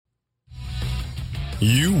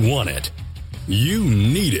You want it. You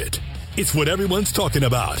need it. It's what everyone's talking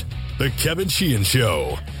about. The Kevin Sheehan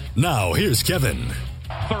Show. Now, here's Kevin.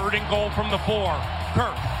 3rd and goal from the 4.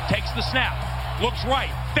 Kirk takes the snap, looks right,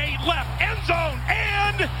 fade left, end zone,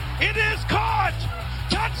 and it is caught!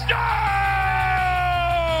 Touchdown!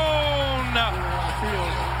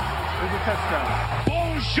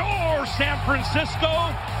 Bonjour, San Francisco,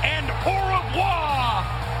 and au revoir,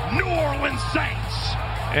 New Orleans Saints.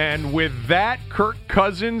 And with that, Kirk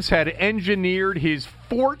Cousins had engineered his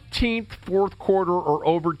 14th fourth quarter or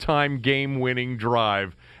overtime game-winning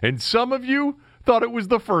drive. And some of you thought it was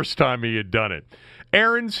the first time he had done it.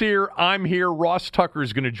 Aaron's here. I'm here. Ross Tucker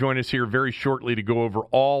is going to join us here very shortly to go over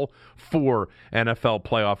all 4 NFL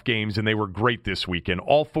playoff games, and they were great this weekend.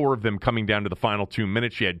 All 4 of them coming down to the final 2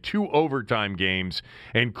 minutes. You had 2 overtime games,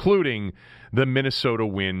 including the Minnesota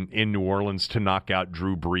win in New Orleans to knock out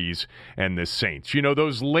Drew Brees and the Saints. You know,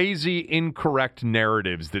 those lazy, incorrect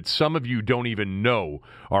narratives that some of you don't even know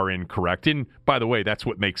are incorrect, and by the way, that's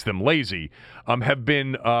what makes them lazy, have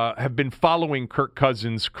been following Kirk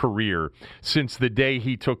Cousins' career since the day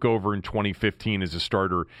he took over in 2015 as a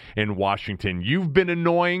starter in Washington. You've been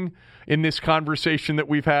annoying in this conversation that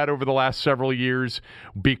we've had over the last several years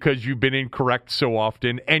because you've been incorrect so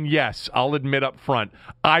often. And yes, I'll admit up front,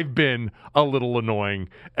 I've been a little annoying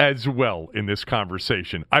as well in this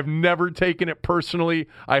conversation. I've never taken it personally.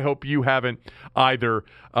 I hope you haven't either.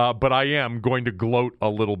 But I am going to gloat a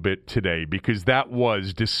little bit today because that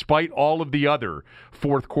was, despite all of the other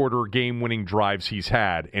fourth quarter game-winning drives he's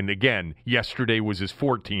had, and again, yesterday was his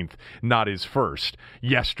 14th, not his first.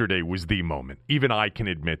 Yesterday was the moment. Even I can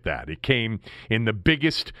admit that. It came in the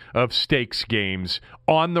biggest of stakes games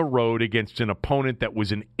on the road against an opponent that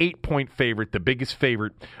was an 8-point favorite. The biggest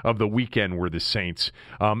favorite of the weekend were the Saints,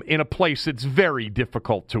 in a place that's very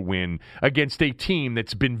difficult to win against a team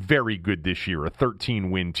that's been very good this year, a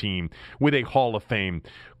 13-win team with a Hall of Fame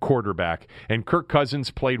quarterback. And Kirk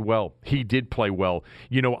Cousins played well. He did play well.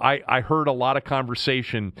 You know, I heard a lot of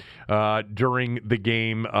conversation during the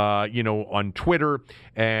game, on Twitter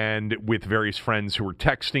and with various friends who were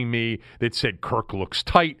texting me that said Kirk looks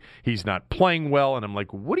tight. He's not playing well. And I'm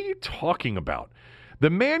like, what are you talking about? The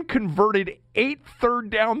man converted 8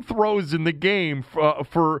 third-down throws in the game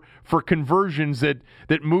for conversions that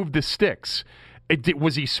moved the sticks.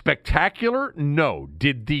 Was he spectacular? No.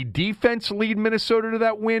 Did the defense lead Minnesota to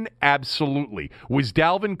that win? Absolutely. Was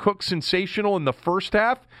Dalvin Cook sensational in the first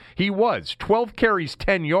half? He was. 12 carries,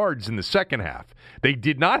 10 yards in the second half. They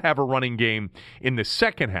did not have a running game in the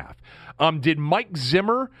second half. Did Mike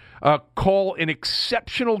Zimmer call an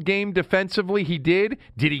exceptional game defensively? He did.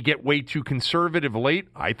 Did he get way too conservative late?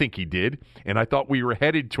 I think he did. And I thought we were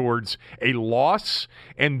headed towards a loss.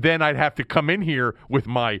 And then I'd have to come in here with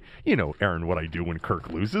my, Aaron, what I do when Kirk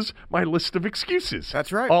loses, my list of excuses.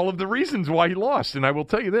 That's right. All of the reasons why he lost. And I will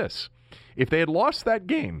tell you this. If they had lost that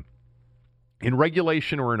game in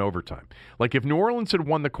regulation or in overtime, like if New Orleans had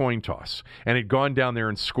won the coin toss and had gone down there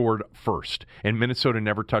and scored first and Minnesota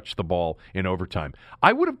never touched the ball in overtime,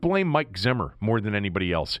 I would have blamed Mike Zimmer more than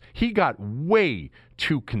anybody else. He got way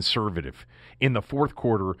too conservative in the fourth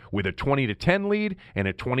quarter with a 20-10 lead and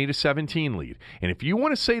a 20-17 lead. And if you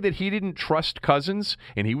want to say that he didn't trust Cousins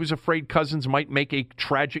and he was afraid Cousins might make a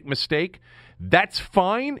tragic mistake, that's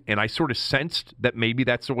fine, and I sort of sensed that maybe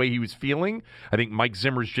that's the way he was feeling. I think Mike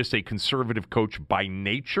Zimmer's just a conservative coach by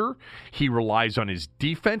nature. He relies on his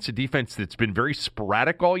defense, a defense that's been very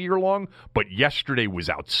sporadic all year long, but yesterday was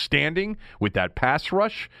outstanding with that pass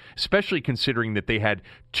rush, especially considering that they had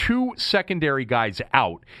 2 secondary guys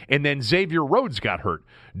out, and then Xavier Rhodes got hurt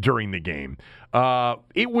during the game.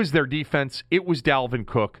 It was their defense. It was Dalvin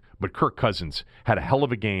Cook. But Kirk Cousins had a hell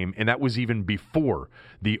of a game, and that was even before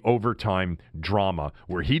the overtime drama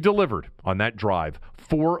where he delivered on that drive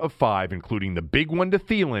 4 of 5, including the big one to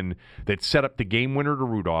Thielen that set up the game winner to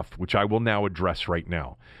Rudolph, which I will now address right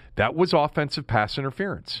now. That was offensive pass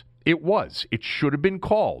interference. It was. It should have been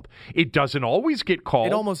called. It doesn't always get called.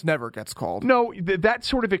 It almost never gets called. No, that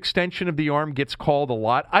sort of extension of the arm gets called a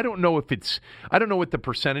lot. I don't know what the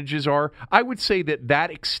percentages are. I would say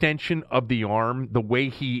that extension of the arm, the way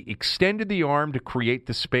he extended the arm to create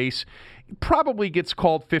the space, probably gets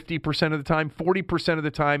called 50% of the time. 40% of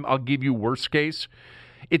the time, I'll give you worst case.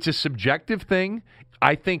 It's a subjective thing.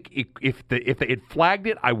 I think if they had flagged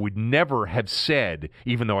it, I would never have said,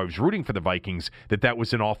 even though I was rooting for the Vikings, that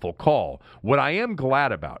was an awful call. What I am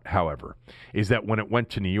glad about, however, is that when it went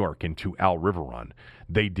to New York and to Al Riveron,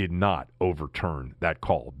 they did not overturn that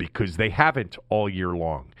call because they haven't all year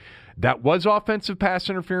long. That was offensive pass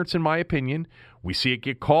interference, in my opinion. We see it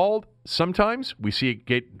get called sometimes. We see it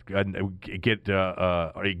get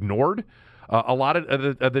ignored a lot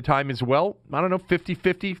of the time as well. I don't know,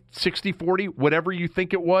 50-50, 60-40, whatever you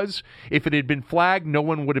think it was. If it had been flagged, no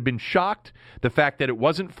one would have been shocked. The fact that it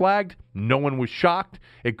wasn't flagged, no one was shocked.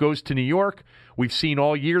 It goes to New York. We've seen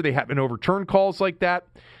all year they haven't overturned calls like that,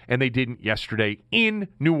 and they didn't yesterday in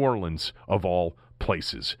New Orleans, of all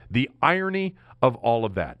places. The irony of all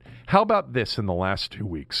of that. How about this in the last 2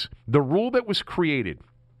 weeks? The rule that was created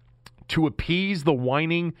to appease the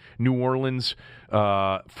whining New Orleans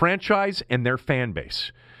franchise and their fan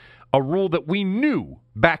base. A rule that we knew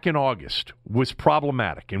back in August was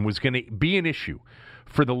problematic and was going to be an issue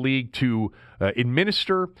for the league to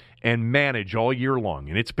administer and manage all year long.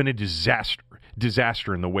 And it's been a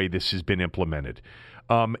disaster in the way this has been implemented.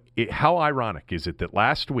 How ironic is it that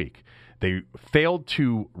last week they failed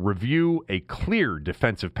to review a clear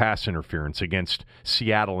defensive pass interference against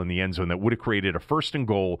Seattle in the end zone that would have created a 1st and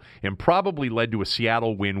goal and probably led to a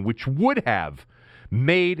Seattle win, which would have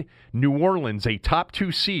made New Orleans a top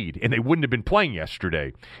 2 seed, and they wouldn't have been playing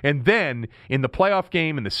yesterday. And then in the playoff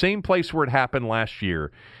game in the same place where it happened last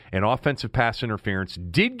year, an offensive pass interference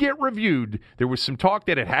did get reviewed. There was some talk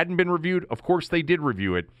that it hadn't been reviewed. Of course, they did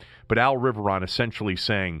review it, but Al Riveron essentially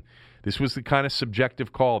saying, this was the kind of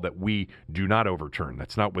subjective call that we do not overturn.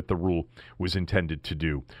 That's not what the rule was intended to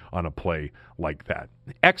do on a play like that.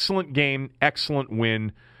 Excellent game, excellent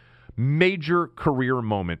win. Major career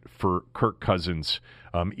moment for Kirk Cousins,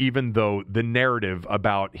 even though the narrative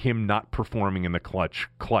about him not performing in the clutch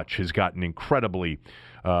has gotten incredibly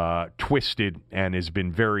twisted and has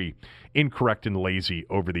been very incorrect and lazy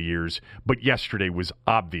over the years. But yesterday was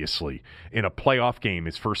obviously in a playoff game,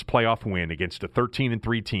 his first playoff win against a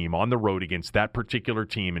 13-3 team on the road against that particular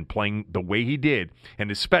team and playing the way he did,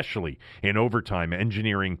 and especially in overtime,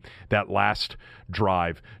 engineering that last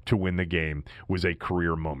drive to win the game was a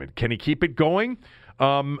career moment. Can he keep it going?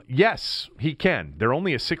 Yes, he can. They're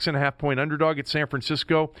only a 6.5-point underdog at San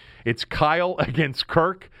Francisco. It's Kyle against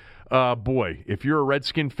Kirk. Boy, if you're a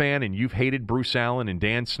Redskin fan and you've hated Bruce Allen and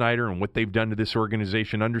Dan Snyder and what they've done to this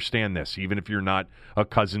organization, understand this, even if you're not a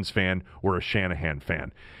Cousins fan or a Shanahan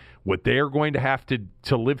fan. What they are going to have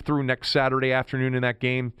to live through next Saturday afternoon in that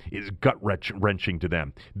game is gut-wrenching to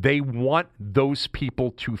them. They want those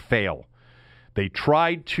people to fail. They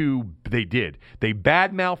did. They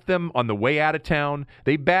badmouthed them on the way out of town.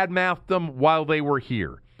 They badmouthed them while they were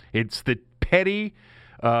here. It's the petty,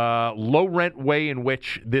 low-rent way in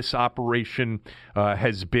which this operation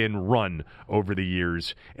has been run over the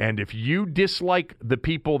years. And if you dislike the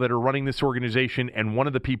people that are running this organization and one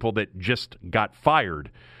of the people that just got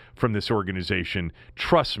fired from this organization,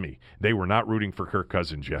 trust me, they were not rooting for Kirk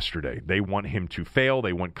Cousins yesterday. They want him to fail.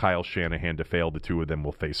 They want Kyle Shanahan to fail. The two of them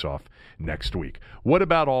will face off next week. What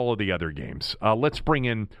about all of the other games? Let's bring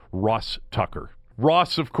in Ross Tucker.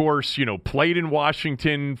 Ross, of course, played in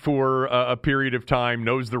Washington for a period of time,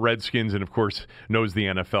 knows the Redskins, and, of course, knows the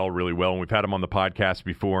NFL really well. And we've had him on the podcast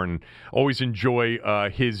before and always enjoy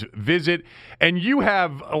his visit. And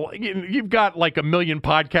you've got like a million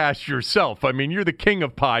podcasts yourself. I mean, you're the king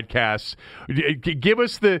of podcasts. Give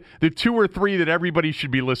us the 2 or 3 that everybody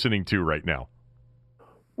should be listening to right now.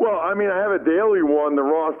 Well, I mean, I have a daily one, the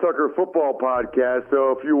Ross Tucker Football Podcast.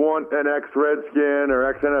 So if you want an ex-Redskin or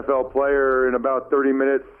ex-NFL player in about 30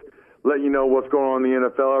 minutes, let you know what's going on in the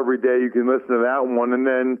NFL every day, you can listen to that one. And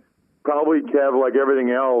then probably, Kev, like everything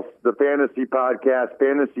else, the fantasy podcast,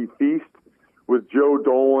 Fantasy Feast with Joe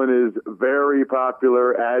Dolan is very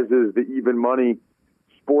popular, as is the Even Money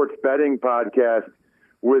sports betting podcast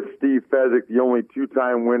with Steve Fezzik, the only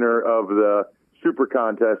 2-time winner of the Super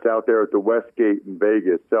Contest out there at the Westgate in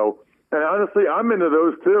Vegas. So, and honestly, I'm into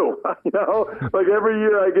those too. Like every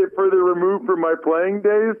year I get further removed from my playing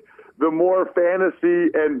days, the more fantasy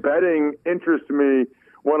and betting interests me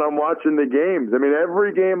when I'm watching the games. I mean,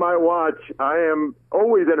 every game I watch, I am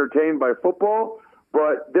always entertained by football,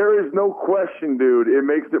 but there is no question, dude, it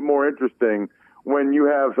makes it more interesting when you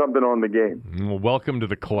have something on the game. Well, welcome to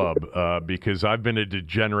the club, because I've been a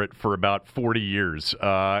degenerate for about 40 years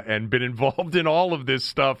and been involved in all of this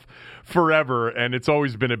stuff forever, and it's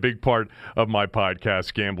always been a big part of my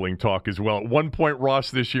podcast, Gambling Talk, as well. At one point, Ross,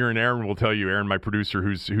 this year, and Aaron will tell you, Aaron, my producer,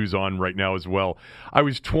 who's on right now as well, I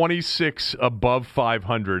was 26 above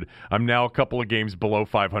 500. I'm now a couple of games below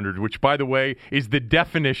 500, which, by the way, is the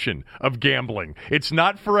definition of gambling. It's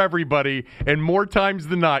not for everybody, and more times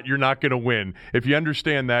than not, you're not going to win. If you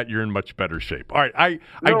understand that, you're in much better shape. All right, and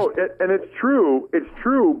it's true. It's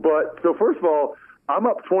true. But so first of all, I'm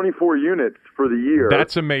up 24 units for the year.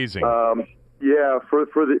 That's amazing. Yeah, for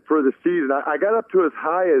the season, I got up to as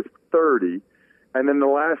high as 30, and then the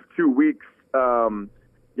last 2 weeks,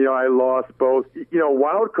 I lost both.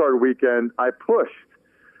 Wild card weekend, I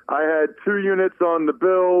I had 2 units on the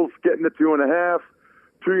Bills getting the 2.5,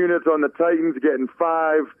 2 units on the Titans getting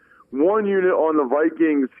 5, 1 unit on the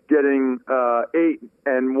Vikings getting 8,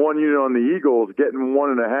 and 1 unit on the Eagles getting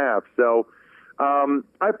 1.5. So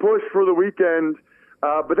I pushed for the weekend,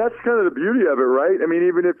 but that's kind of the beauty of it, right? I mean,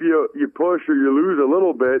 even if you push or you lose a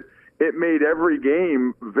little bit, it made every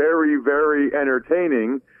game very, very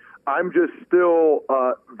entertaining. I'm just still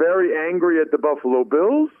very angry at the Buffalo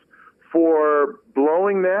Bills for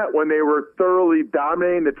blowing that when they were thoroughly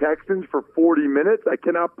dominating the Texans for 40 minutes. I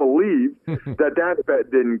cannot believe that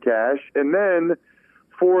bet didn't cash. And then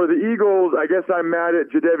for the Eagles, I guess I'm mad at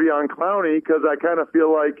Jadeveon Clowney because I kind of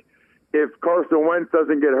feel like if Carson Wentz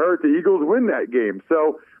doesn't get hurt, the Eagles win that game.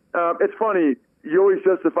 So it's funny. You always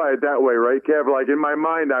justify it that way, right, Kev? Like in my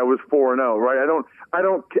mind, I was 4-0, right? I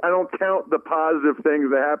don't count the positive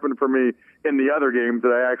things that happened for me in the other games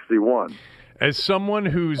that I actually won. As someone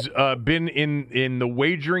who's been in the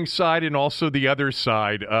wagering side and also the other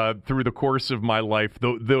side through the course of my life,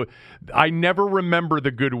 I never remember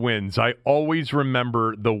the good wins. I always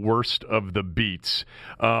remember the worst of the beats.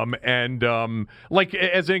 Like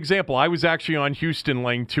as an example, I was actually on Houston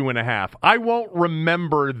laying 2.5. I won't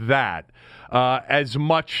remember that as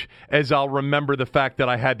much as I'll remember the fact that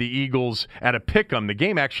I had the Eagles at a pick-em. The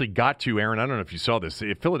game actually got to, Aaron, I don't know if you saw this,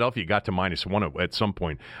 Philadelphia got to -1 at some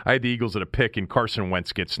point. I had the Eagles at a pick, and Carson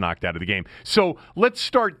Wentz gets knocked out of the game. So let's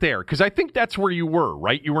start there, because I think that's where you were,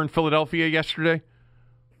 right? You were in Philadelphia yesterday?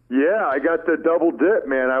 Yeah, I got the double dip,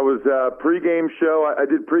 man. I was pregame show. I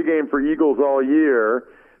did pregame for Eagles all year.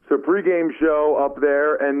 So pregame show up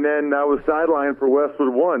there, and then I was sidelined for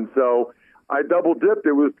Westwood One. So I double dipped.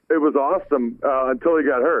 It was awesome until he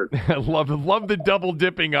got hurt. love the double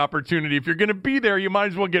dipping opportunity. If you're going to be there, you might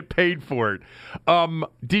as well get paid for it.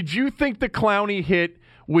 Did you think the Clowney hit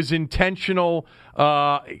was intentional?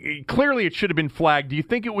 Clearly, it should have been flagged. Do you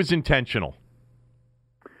think it was intentional?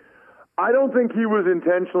 I don't think he was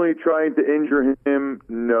intentionally trying to injure him.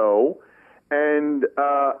 No, and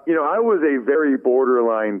I was a very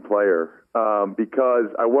borderline player because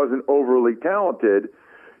I wasn't overly talented.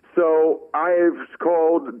 So I've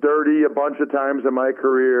called dirty a bunch of times in my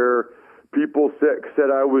career. People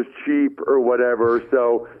said I was cheap or whatever.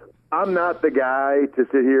 So I'm not the guy to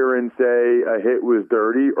sit here and say a hit was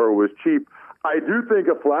dirty or was cheap. I do think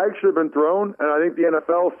a flag should have been thrown, and I think the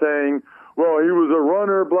NFL saying, well, he was a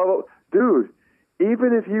runner, blah, blah. Dude,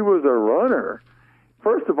 even if he was a runner,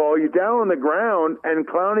 first of all, you're down on the ground, and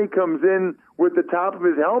Clowney comes in with the top of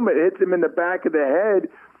his helmet, hits him in the back of the head.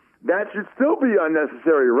 That should still be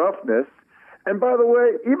unnecessary roughness. And by the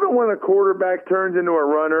way, even when a quarterback turns into a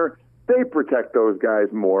runner, they protect those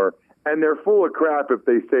guys more. And they're full of crap if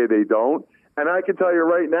they say they don't. And I can tell you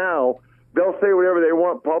right now, they'll say whatever they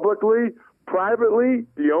want publicly. Privately,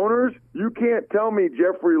 the owners, you can't tell me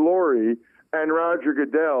Jeffrey Lurie and Roger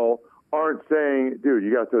Goodell aren't saying, dude,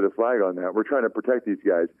 you got to throw the flag on that. We're trying to protect these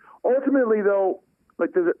guys. Ultimately, though,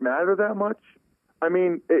 does it matter that much? I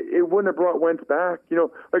mean, it wouldn't have brought Wentz back.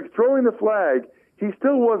 Throwing the flag, he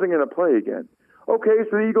still wasn't going to play again. Okay,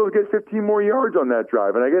 so the Eagles get 15 more yards on that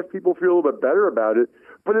drive, and I guess people feel a little bit better about it.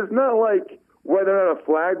 But it's not like whether or not a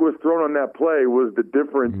flag was thrown on that play was the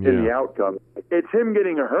difference in the outcome. It's him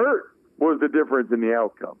getting hurt was the difference in the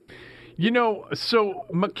outcome. So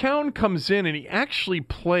McCown comes in, and he actually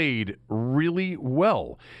played really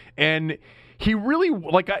well. And he really,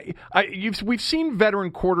 we've seen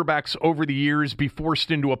veteran quarterbacks over the years be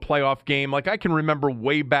forced into a playoff game. I can remember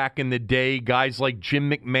way back in the day, guys like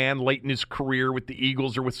Jim McMahon late in his career with the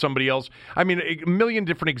Eagles or with somebody else. I mean, a million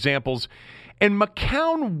different examples. And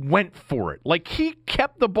McCown went for it. He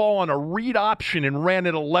kept the ball on a read option and ran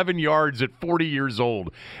it 11 yards at 40 years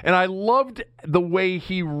old. And I loved the way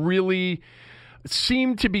he really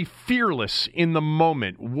seemed to be fearless in the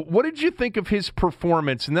moment. What did you think of his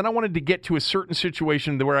performance? And then I wanted to get to a certain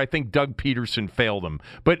situation where I think Doug Peterson failed him.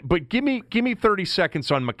 But give me 30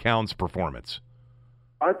 seconds on McCown's performance.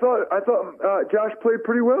 I thought Josh played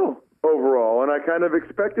pretty well overall, and I kind of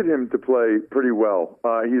expected him to play pretty well.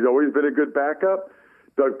 He's always been a good backup.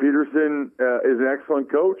 Doug Peterson is an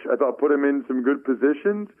excellent coach. I thought put him in some good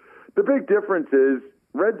positions. The big difference is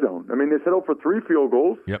red zone. I mean, they settled for 3 field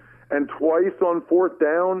goals. Yep. And twice on 4th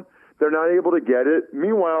down, they're not able to get it.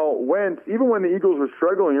 Meanwhile, Wentz, even when the Eagles were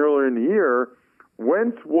struggling earlier in the year,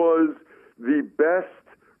 Wentz was the best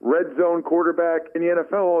red zone quarterback in the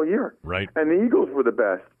NFL all year. Right. And the Eagles were the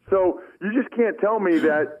best. So you just can't tell me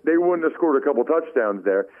that they wouldn't have scored a couple touchdowns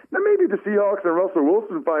there. Now, maybe the Seahawks and Russell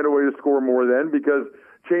Wilson find a way to score more then because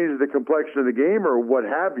it changes the complexion of the game or what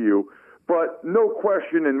have you. But no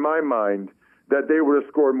question in my mind that they would have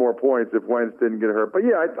scored more points if Wentz didn't get hurt. But,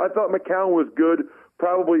 yeah, I thought McCown was good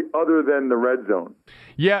probably other than the red zone.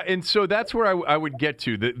 Yeah, and so that's where I would get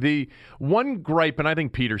to. The one gripe, and I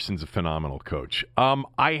think Peterson's a phenomenal coach.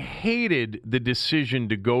 I hated the decision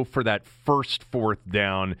to go for that first fourth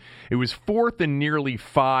down. It was 4th and nearly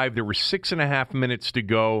 5. There were 6.5 minutes to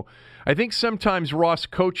go. I think sometimes, Ross,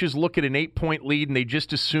 coaches look at an 8-point lead and they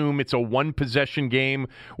just assume it's a one-possession game,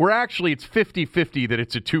 where actually it's 50-50 that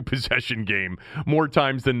it's a two-possession game more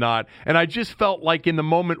times than not. And I just felt like in the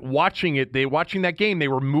moment watching that game, they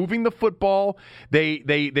were moving the football. They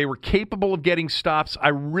were capable of getting stops. I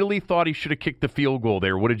really thought he should have kicked the field goal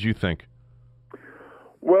there. What did you think?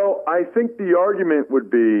 Well, I think the argument would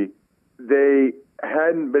be they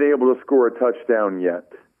hadn't been able to score a touchdown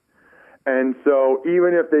yet. And so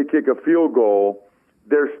even if they kick a field goal,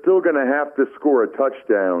 they're still going to have to score a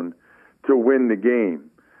touchdown to win the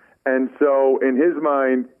game. And so in his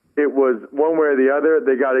mind, it was one way or the other,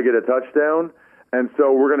 they got to get a touchdown. And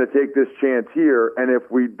so we're going to take this chance here. And if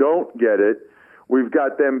we don't get it, we've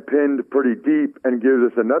got them pinned pretty deep and gives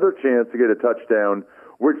us another chance to get a touchdown,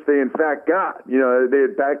 which they in fact got. You know, they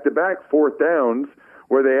had back-to-back fourth downs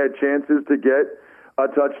where they had chances to get a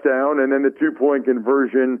touchdown and then the 2-point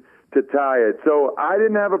conversion to tie it. So I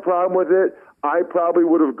didn't have a problem with it. I probably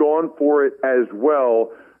would have gone for it as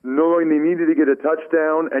well, knowing they needed to get a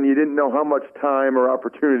touchdown and you didn't know how much time or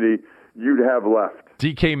opportunity you'd have left.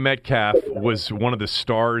 DK Metcalf was one of the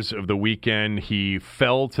stars of the weekend. He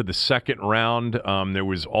fell to the second round. There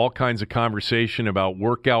was all kinds of conversation about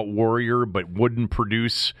workout warrior, but wouldn't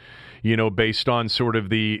produce, based on sort of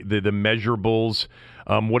the measurables.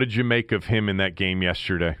 What did you make of him in that game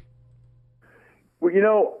yesterday?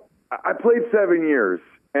 Well, I played 7 years,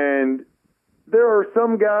 and there are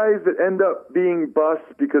some guys that end up being busts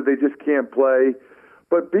because they just can't play.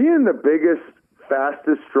 But being the biggest,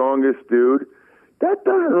 fastest, strongest dude, that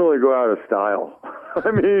doesn't really go out of style.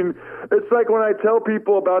 I mean, it's like when I tell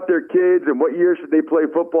people about their kids and what year should they play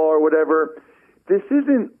football or whatever, this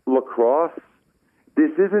isn't lacrosse.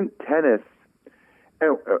 This isn't tennis.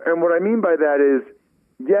 And what I mean by that is,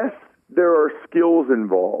 yes, there are skills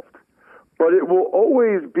involved. But it will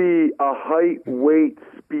always be a height, weight,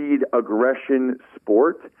 speed, aggression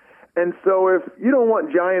sport. And so if you don't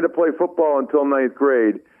want Johnny to play football until 9th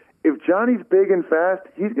grade, if Johnny's big and fast,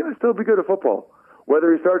 he's going to still be good at football,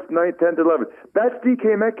 whether he starts 9th, 10th, 11th. That's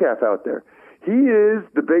DK Metcalf out there. He is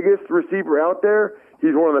the biggest receiver out there.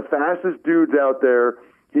 He's one of the fastest dudes out there.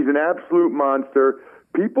 He's an absolute monster.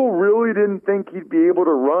 People really didn't think he'd be able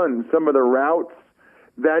to run some of the routes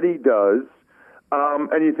that he does.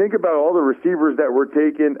 And you think about all the receivers that were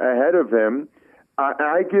taken ahead of him,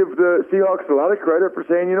 I give the Seahawks a lot of credit for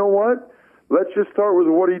saying, you know what, let's just start with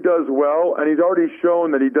what he does well, and he's already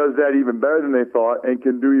shown that he does that even better than they thought and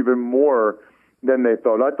can do even more than they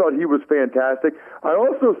thought. I thought he was fantastic. I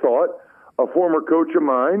also thought a former coach of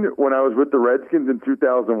mine, when I was with the Redskins in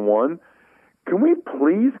 2001, can we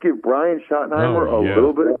please give Brian Schottenheimer a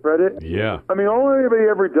little bit of credit? Yeah. I mean, all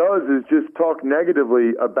anybody ever does is just talk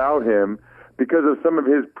negatively about him because of some of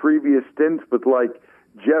his previous stints with, like,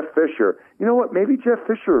 Jeff Fisher. You know what? Maybe Jeff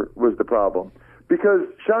Fisher was the problem. Because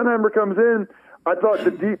Schottenheimer comes in, I thought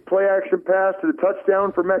the deep play-action pass to the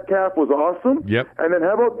touchdown for Metcalf was awesome. Yep. And then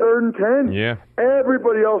how about 3rd and 10? Yeah.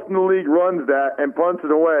 Everybody else in the league runs that and punts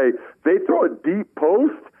it away. They throw a deep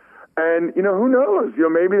post, and, who knows?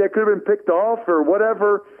 Maybe that could have been picked off or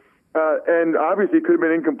whatever. And obviously it could have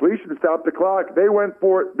been incompletion to stop the clock. They went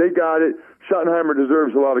for it. They got it. Schottenheimer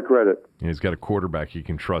deserves a lot of credit. Yeah, he's got a quarterback he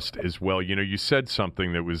can trust as well. You said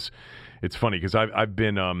something that was – it's funny because I've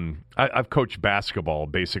been I've coached basketball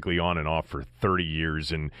basically on and off for 30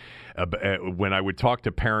 years. And when I would talk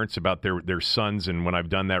to parents about their sons, and when I've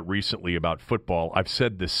done that recently about football, I've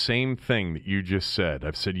said the same thing that you just said.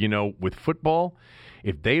 I've said, with football –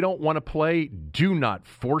 if they don't want to play, do not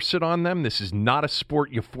force it on them. This is not a sport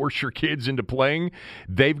you force your kids into playing.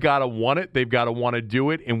 They've got to want it. They've got to want to do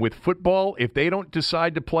it. And with football, if they don't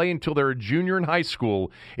decide to play until they're a junior in high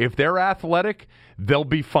school, if they're athletic, they'll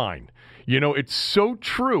be fine. It's so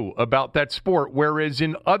true about that sport, whereas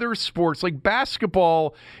in other sports like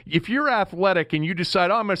basketball, if you're athletic and you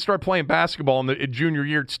decide, I'm going to start playing basketball in the junior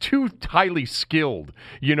year, it's too highly skilled,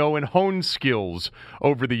 and honed skills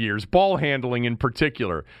over the years, ball handling in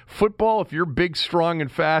particular. Football, if you're big, strong, and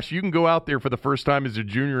fast, you can go out there for the first time as a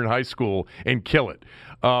junior in high school and kill it.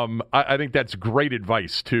 I think that's great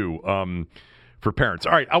advice, too. for parents.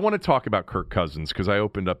 All right, I want to talk about Kirk Cousins because I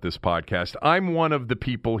opened up this podcast. I'm one of the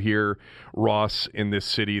people here, Ross, in this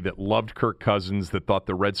city that loved Kirk Cousins, that thought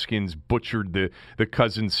the Redskins butchered the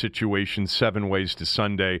Cousins situation 7 ways to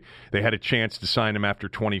Sunday. They had a chance to sign him after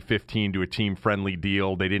 2015 to a team-friendly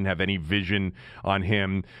deal. They didn't have any vision on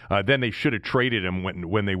him. Then they should have traded him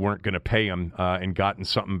when they weren't going to pay him and gotten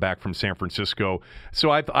something back from San Francisco. So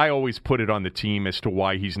I always put it on the team as to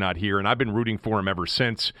why he's not here, and I've been rooting for him ever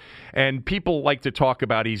since. And people like to talk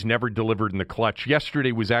about he's never delivered in the clutch.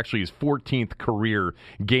 Yesterday was actually his 14th career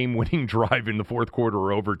game-winning drive in the fourth quarter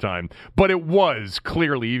or overtime. But it was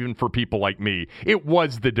clearly, even for people like me, it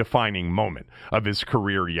was the defining moment of his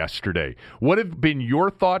career yesterday. What have been your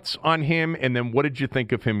thoughts on him, and then what did you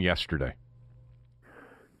think of him yesterday?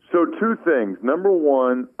 So 2 things. Number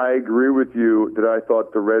one, I agree with you that I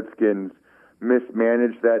thought the Redskins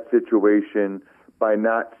mismanaged that situation by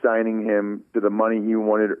not signing him to the money he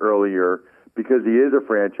wanted earlier, because he is a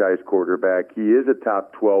franchise quarterback. He is a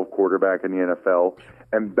top 12 quarterback in the NFL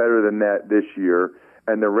and better than that this year.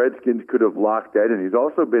 And the Redskins could have locked that in. He's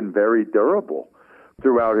also been very durable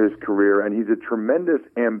throughout his career, and he's a tremendous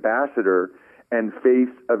ambassador and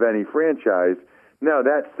face of any franchise. Now,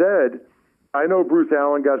 that said, I know Bruce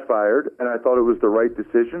Allen got fired, and I thought it was the right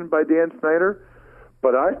decision by Dan Snyder,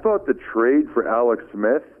 but I thought the trade for Alex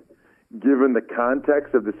Smith, given the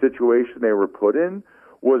context of the situation they were put in,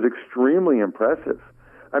 was extremely impressive.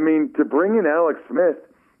 I mean, to bring in Alex Smith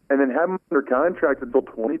and then have him under contract until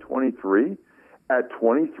 2023 at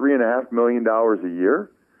 $23.5 million a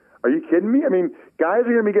year? Are you kidding me? I mean, guys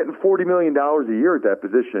are going to be getting $40 million a year at that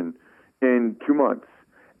position in 2 months.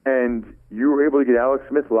 And you were able to get Alex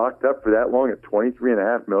Smith locked up for that long at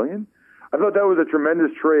 $23.5 million? I thought that was a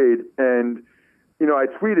tremendous trade. And, you know, I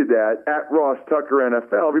tweeted that at Ross Tucker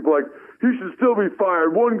NFL. People are like, he should still be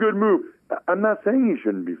fired. One good move. I'm not saying he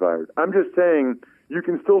shouldn't be fired. I'm just saying you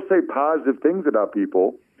can still say positive things about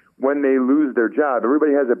people when they lose their job.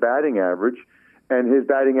 Everybody has a batting average, and his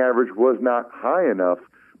batting average was not high enough.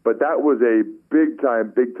 But that was a big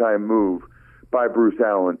time move by Bruce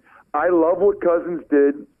Allen. I love what Cousins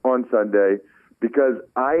did on Sunday because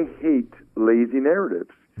I hate lazy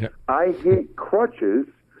narratives. Yep. I hate crutches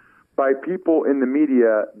by people in the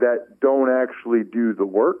media that don't actually do the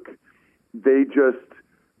work. They just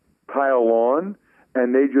pile on,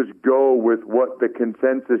 and they just go with what the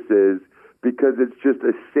consensus is because it's just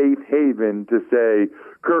a safe haven to say,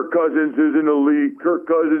 Kirk Cousins is an elite, Kirk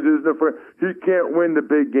Cousins isn't a friend, he can't win the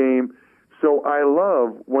big game. So I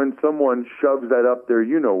love when someone shoves that up there,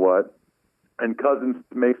 you know what, and Cousins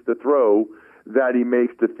makes the throw that he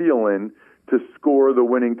makes to Thielen to score the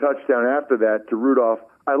winning touchdown after that to Rudolph.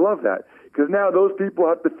 I love that because now those people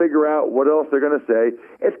have to figure out what else they're going to say.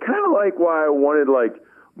 It's kind of like why I wanted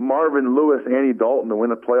Marvin Lewis, Andy Dalton to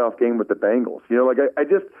win a playoff game with the Bengals. You know,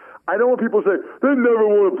 I don't want people to say, they never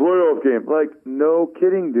won a playoff game. No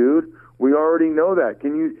kidding, dude. We already know that.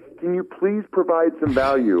 Can you please provide some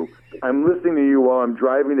value? I'm listening to you while I'm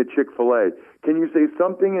driving to Chick-fil-A. Can you say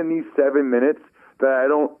something in these 7 minutes that I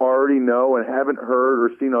don't already know and haven't heard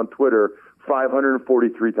or seen on Twitter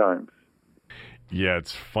 543 times? Yeah,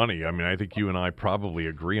 it's funny. I mean, I think you and I probably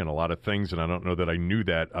agree on a lot of things, and I don't know that I knew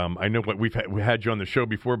that. I know what we had you on the show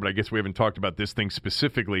before, but I guess we haven't talked about this thing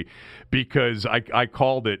specifically because I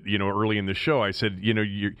called it, early in the show. I said,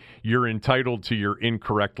 you're entitled to your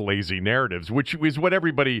incorrect, lazy narratives, which is what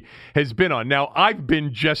everybody has been on. Now, I've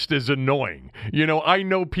been just as annoying. I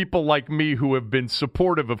know people like me who have been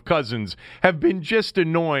supportive of Cousins have been just as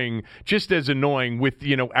annoying with,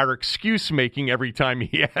 our excuse making every time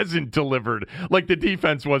he hasn't delivered. The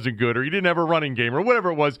defense wasn't good or he didn't have a running game or whatever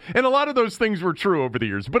it was. And a lot of those things were true over the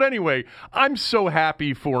years. But anyway, I'm so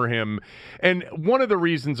happy for him. And one of the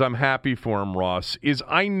reasons I'm happy for him, Ross, is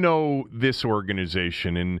I know this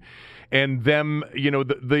organization and them,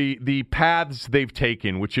 the paths they've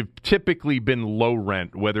taken, which have typically been low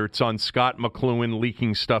rent, whether it's on Scott McLuhan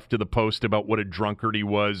leaking stuff to the Post about what a drunkard he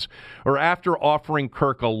was, or after offering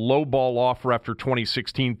Kirk a lowball offer after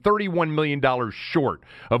 2016, $31 million short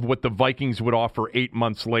of what the Vikings would offer 8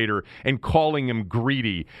 months later, and calling him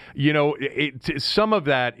greedy. Some of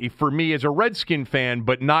that, for me as a Redskin fan,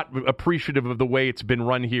 but not appreciative of the way it's been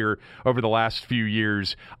run here over the last few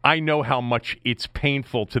years, I know how much it's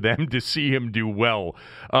painful to them to see him do well.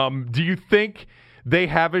 Do you think they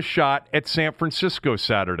have a shot at San Francisco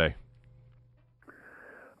Saturday?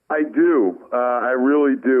 I do. I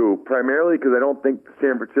really do. Primarily because I don't think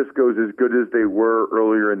San Francisco is as good as they were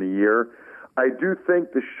earlier in the year. I do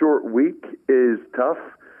think the short week is tough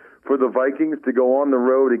for the Vikings to go on the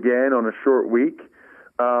road again on a short week.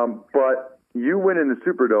 But you win in the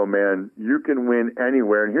Superdome, man. You can win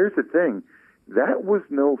anywhere. And here's the thing. that was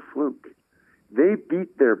no fluke. They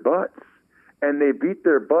beat their butts, and they beat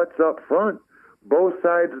their butts up front, both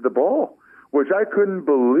sides of the ball, which I couldn't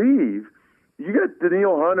believe. You got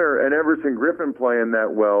Danielle Hunter and Everson Griffin playing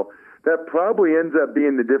that well. That probably ends up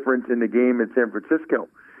being the difference in the game in San Francisco.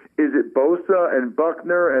 Is it Bosa and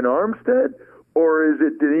Buckner and Armstead, or is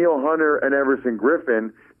it Danielle Hunter and Everson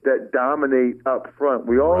Griffin that dominate up front?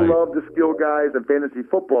 We all love the skill guys in fantasy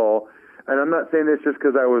football, and I'm not saying this just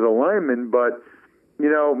because I was a lineman, but, you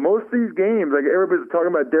know, most of these games, like everybody's talking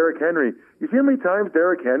about Derrick Henry. You see how many times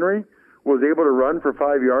Derrick Henry was able to run for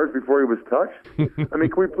 5 yards before he was touched? I mean,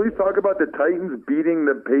 can we please talk about the Titans beating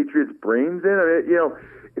the Patriots' brains in? I mean, you know,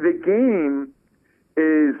 the game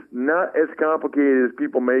is not as complicated as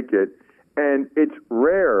people make it, and it's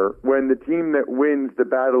rare when the team that wins the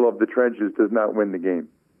battle of the trenches does not win the game.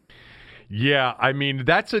 Yeah, I mean,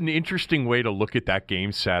 that's an interesting way to look at that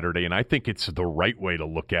game Saturday, and I think it's the right way to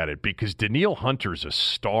look at it because Danielle Hunter's a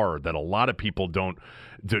star that a lot of people don't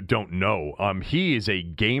know. He is a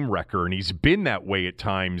game wrecker, and he's been that way at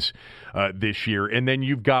times this year. And then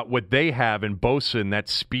you've got what they have in Bosa and that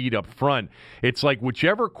speed up front. It's like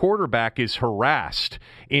whichever quarterback is harassed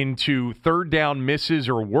into third down misses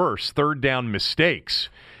or worse, third down mistakes,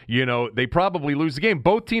 you know, they probably lose the game.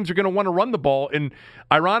 Both teams are going to want to run the ball, and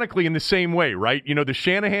ironically in the same way, right? You know, the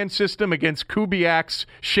Shanahan system against Kubiak's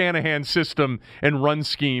Shanahan system and run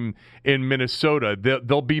scheme in Minnesota,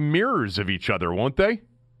 they'll be mirrors of each other, won't they?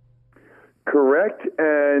 Correct,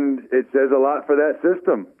 and it says a lot for that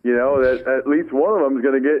system, you know, that at least one of them is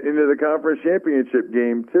going to get into the conference championship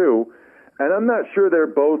game too. And I'm not sure they're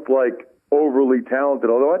both, like, overly talented,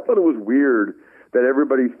 although I thought it was weird that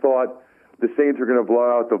everybody thought the Saints are going to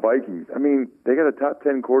blow out the Vikings. I mean, they got a top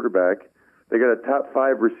 10 quarterback. They got a top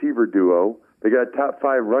 5 receiver duo. They got a top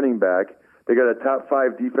 5 running back. They got a top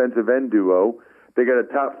 5 defensive end duo. They got a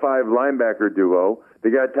top 5 linebacker duo. They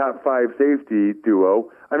got a top 5 safety duo.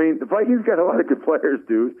 I mean, the Vikings got a lot of good players,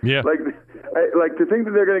 dude. Yeah. Like to think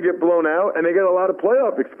that they're going to get blown out and they got a lot of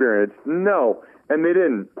playoff experience. No, and they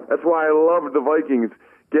didn't. That's why I loved the Vikings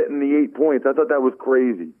getting the 8 points. I thought that was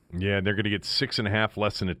crazy. Yeah, they're going to get 6.5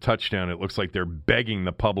 less than a touchdown. It looks like they're begging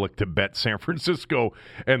the public to bet San Francisco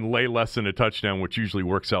and lay less than a touchdown, which usually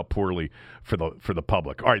works out poorly for the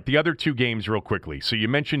public. All right, the other two games real quickly. So you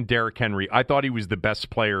mentioned Derrick Henry. I thought he was the best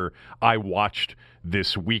player I watched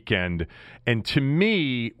this weekend. And to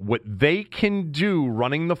me, what they can do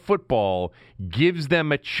running the football gives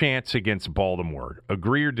them a chance against Baltimore.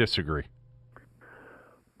 Agree or disagree?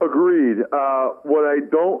 Agreed. What I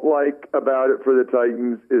don't like about it for the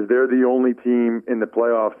Titans is they're the only team in the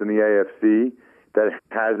playoffs in the AFC that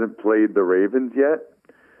hasn't played the Ravens yet.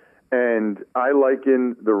 And I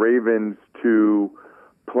liken the Ravens to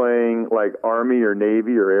playing like Army or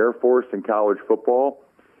Navy or Air Force in college football.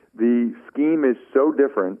 The scheme is so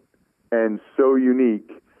different and so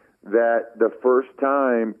unique that the first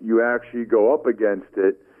time you actually go up against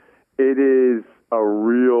it, it is a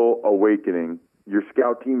real awakening. Your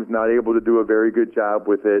scout team's not able to do a very good job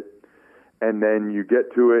with it, and then you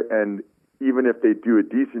get to it, and even if they do a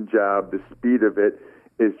decent job, the speed of it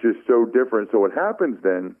is just so different. So what happens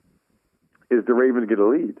then is the Ravens get a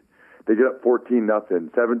lead. They get up 14-0,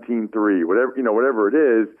 17-3, whatever it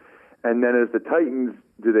is, and then as the Titans,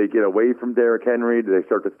 do they get away from Derrick Henry? Do they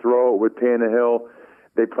start to throw it with Tannehill?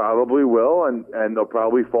 They probably will, and they'll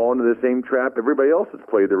probably fall into the same trap everybody else that's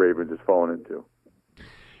played the Ravens has fallen into.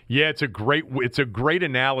 Yeah, it's a great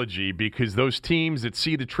analogy because those teams that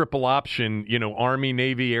see the triple option, you know, Army,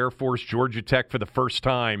 Navy, Air Force, Georgia Tech for the first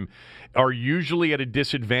time are usually at a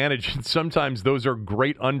disadvantage. And sometimes those are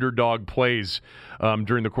great underdog plays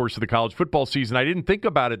during the course of the college football season. I didn't think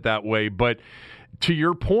about it that way, but to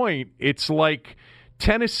your point, it's like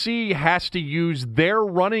Tennessee has to use their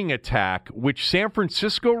running attack, which San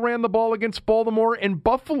Francisco ran the ball against Baltimore and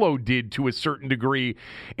Buffalo did to a certain degree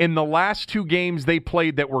in the last two games they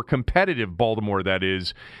played that were competitive, Baltimore that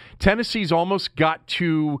is. Tennessee's almost got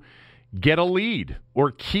to get a lead or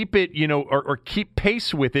keep it, you know, or keep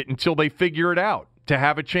pace with it until they figure it out to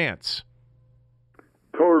have a chance.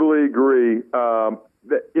 Totally agree.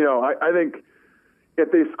 I think if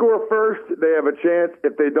they score first, they have a chance.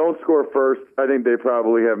 If they don't score first, I think they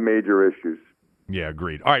probably have major issues. Yeah,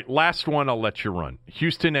 agreed. All right, last one. I'll let you run.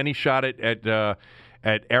 Houston, any shot at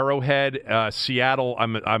Arrowhead? Seattle,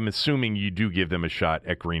 I'm assuming you do give them a shot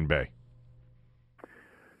at Green Bay.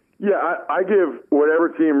 Yeah, I give whatever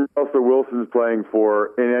team Russell Wilson's playing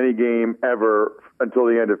for in any game ever until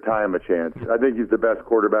the end of time a chance. I think he's the best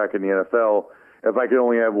quarterback in the NFL. If I could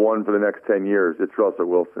only have one for the next 10 years, it's Russell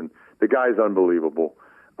Wilson. The guy's unbelievable.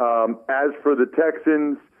 As for the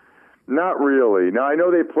Texans, Not really. Now, I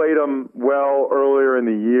know they played them well earlier in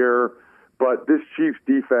the year, but this Chiefs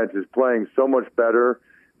defense is playing so much better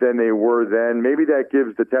than they were then. Maybe that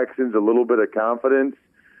gives the Texans a little bit of confidence,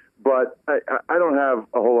 but I don't have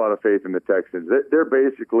a whole lot of faith in the Texans. They're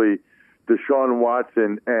basically Deshaun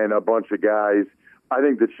Watson and a bunch of guys. I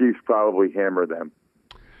think the Chiefs probably hammer them.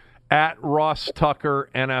 At Ross Tucker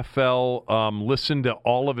NFL, listen to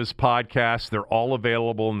all of his podcasts. They're all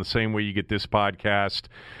available in the same way you get this podcast.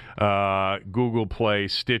 Google Play,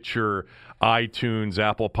 Stitcher, iTunes,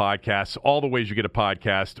 Apple Podcasts, all the ways you get a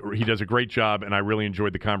podcast. He does a great job, and I really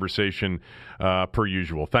enjoyed the conversation per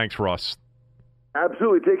usual. Thanks, Ross.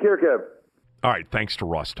 Absolutely. Take care, Kev. All right, thanks to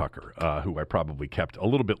Ross Tucker, who I probably kept a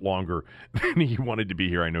little bit longer than he wanted to be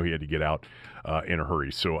here. I know he had to get out in a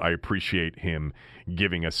hurry, so I appreciate him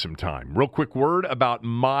giving us some time. Real quick word about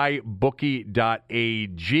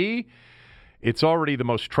mybookie.ag. It's already the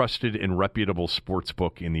most trusted and reputable sports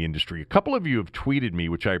book in the industry. A couple of you have tweeted me,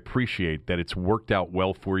 which I appreciate, that it's worked out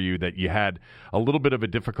well for you, that you had a little bit of a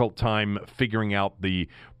difficult time figuring out the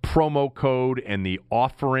promo code and the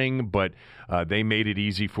offering, but they made it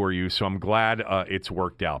easy for you, so I'm glad it's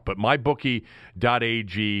worked out. But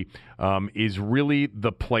mybookie.ag is really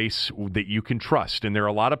the place that you can trust, and there are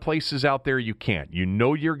a lot of places out there you can't. You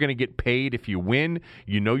know you're going to get paid if you win.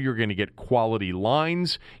 You know you're going to get quality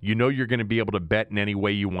lines. You know you're going to be able to bet in any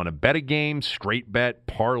way you want to bet a game, straight bet,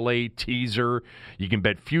 parlay, teaser. You can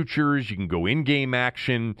bet futures. You can go in-game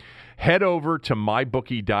action. Head over to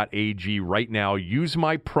mybookie.ag right now. Use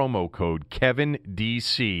my promo code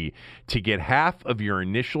KevinDC to get half of your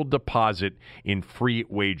initial deposit in free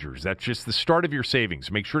wagers. That's just the start of your savings.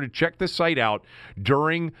 Make sure to check the site out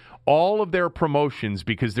during all of their promotions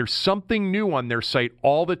because there's something new on their site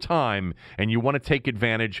all the time, and you want to take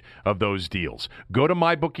advantage of those deals. Go to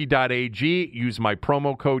mybookie.ag, use my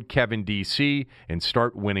promo code KevinDC, and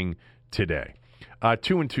start winning today.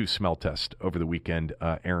 2-2 smell test over the weekend.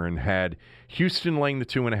 Aaron had Houston laying the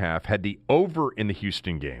 2.5, had the over in the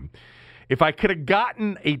Houston game. If I could have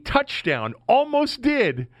gotten a touchdown, almost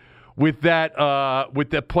did with that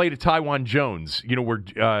play to Taiwan Jones, where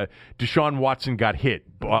Deshaun Watson got hit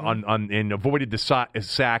and avoided the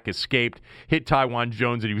sack, escaped, hit Taiwan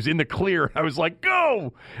Jones, and he was in the clear. I was like,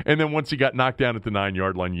 go! And then once he got knocked down at the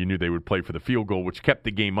 9-yard line, you knew they would play for the field goal, which kept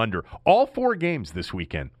the game under. All 4 games this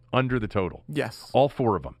weekend under the total. Yes. All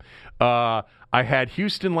 4 of them. I had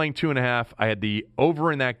Houston laying 2.5. I had the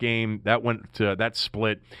over in that game. That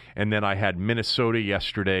split. And then I had Minnesota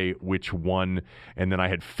yesterday, which won. And then I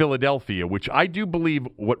had Philadelphia, which I do believe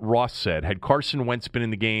what Ross said. Had Carson Wentz been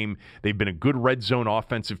in the game, they've been a good red zone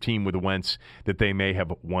offensive team with Wentz, that they may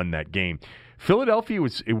have won that game. Philadelphia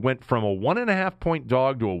went from a 1.5-point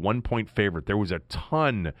dog to a 1-point favorite. There was a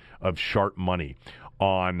ton of sharp money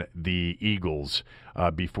on the Eagles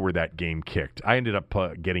before that game kicked. I ended up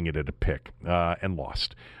getting it at a pick and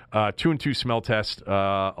lost. 2-2 smell test,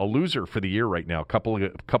 a loser for the year right now. Couple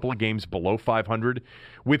of games below 500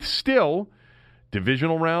 with still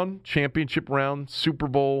divisional round, championship round, Super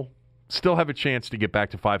Bowl, still have a chance to get back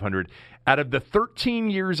to 500. Out of the 13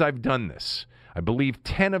 years I've done this, I believe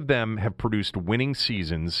 10 of them have produced winning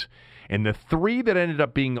seasons, and the 3 that ended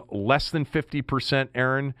up being less than 50%,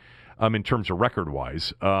 Aaron, in terms of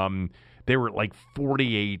record-wise, they were like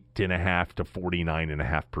 48.5% to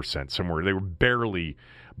 49.5%, somewhere. They were barely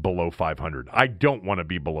below 500. I don't want to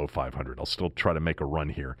be below 500. I'll still try to make a run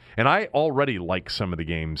here. And I already like some of the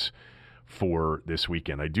games for this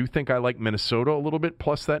weekend. I do think I like Minnesota a little bit,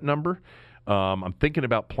 plus that number. I'm thinking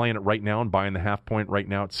about playing it right now and buying the half point right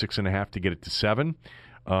now at 6.5 to get it to 7.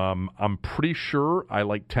 I'm pretty sure I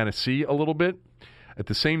like Tennessee a little bit. At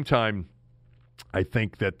the same time, I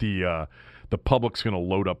think that the public's going to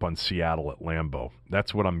load up on Seattle at Lambeau.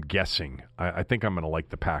 That's what I'm guessing. I think I'm going to like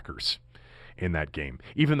the Packers in that game,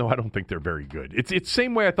 even though I don't think they're very good. It's the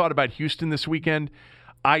same way I thought about Houston this weekend.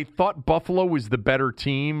 I thought Buffalo was the better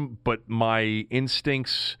team, but my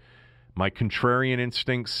contrarian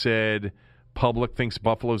instincts said public thinks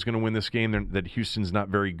Buffalo's going to win this game, that Houston's not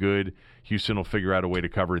very good. Houston will figure out a way to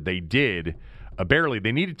cover. They did. Barely.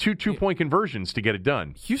 They needed 2 2-point conversions to get it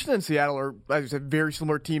done. Houston and Seattle are, as I said, very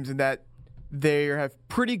similar teams in that they have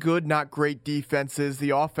pretty good, not great defenses. The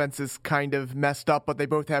offense is kind of messed up, but they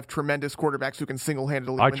both have tremendous quarterbacks who can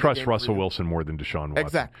single-handedly win I trust Russell Wilson more than Deshaun Watson.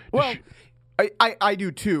 Exactly. Well, I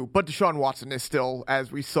do too, but Deshaun Watson is still,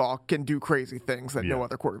 as we saw, can do crazy things that no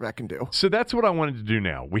other quarterback can do. So that's what I wanted to do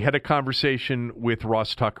now. We had a conversation with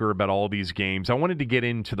Ross Tucker about all these games. I wanted to get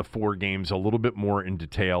into the 4 games a little bit more in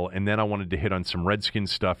detail, and then I wanted to hit on some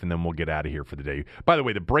Redskins stuff, and then we'll get out of here for the day. By the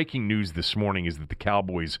way, the breaking news this morning is that the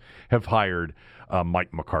Cowboys have hired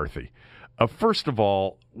Mike McCarthy. First of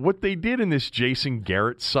all, what they did in this Jason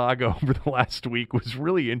Garrett saga over the last week was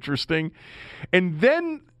really interesting. And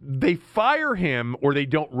then they fire him or they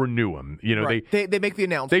don't renew him. You know, right. They make the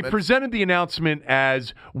announcement. They presented the announcement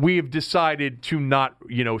as we have decided to not,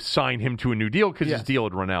 sign him to a new deal because his deal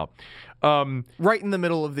had run out. Right in the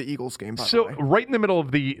middle of the Eagles game, by the way. Right in the middle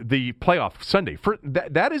of the playoff Sunday.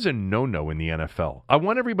 That is a no-no in the NFL. I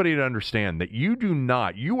want everybody to understand that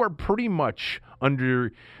you are pretty much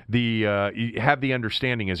under you have the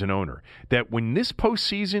understanding as an owner that when this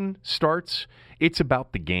postseason starts, it's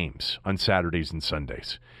about the games on Saturdays and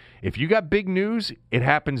Sundays. If you got big news, it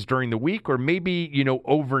happens during the week or maybe,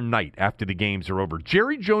 overnight after the games are over.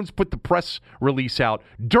 Jerry Jones put the press release out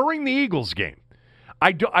during the Eagles game.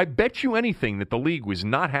 I bet you anything that the league was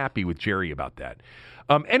not happy with Jerry about that.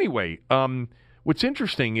 Anyway, what's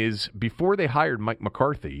interesting is before they hired Mike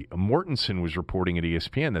McCarthy, Mortensen was reporting at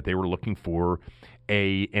ESPN that they were looking for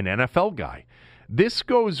an NFL guy. This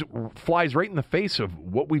flies right in the face of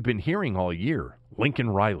what we've been hearing all year. Lincoln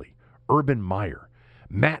Riley, Urban Meyer,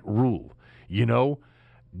 Matt Rule.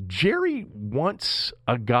 Jerry wants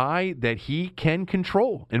a guy that he can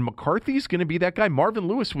control, and McCarthy's going to be that guy. Marvin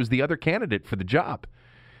Lewis was the other candidate for the job.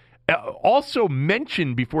 Also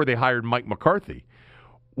mentioned before they hired Mike McCarthy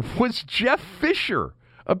was Jeff Fisher.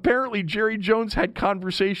 Apparently, Jerry Jones had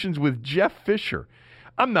conversations with Jeff Fisher.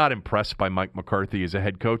 I'm not impressed by Mike McCarthy as a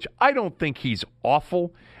head coach. I don't think he's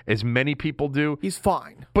awful, as many people do. He's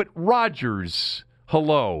fine. But Rodgers,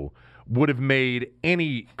 would have made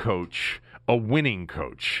any coach a winning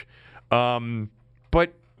coach.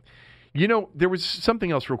 But, there was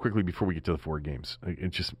something else real quickly before we get to the four games.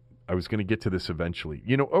 I was going to get to this eventually.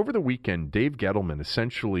 Over the weekend, Dave Gettleman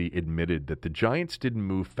essentially admitted that the Giants didn't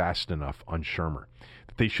move fast enough on Shermer,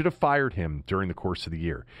 that they should have fired him during the course of the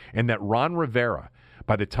year, and that Ron Rivera,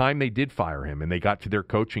 by the time they did fire him and they got to their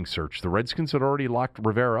coaching search, the Redskins had already locked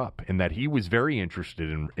Rivera up, and that he was very interested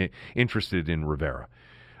in Rivera.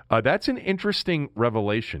 That's an interesting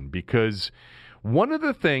revelation because one of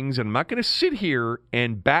the things, and I'm not going to sit here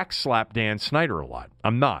and backslap Dan Snyder a lot.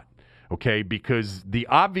 I'm not, okay? Because the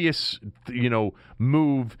obvious,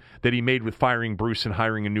 move that he made with firing Bruce and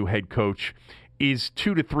hiring a new head coach is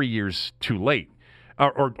 2 to 3 years too late.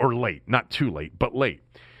 Or late. Not too late, but late.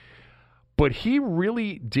 But he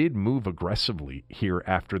really did move aggressively here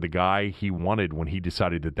after the guy he wanted when he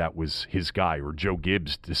decided that was his guy, or Joe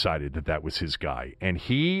Gibbs decided that was his guy. And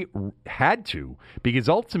he had to, because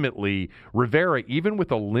ultimately Rivera, even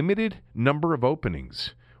with a limited number of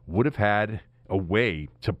openings, would have had a way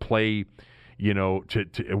to play,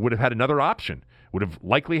 would have had another option. Would have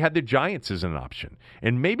likely had the Giants as an option.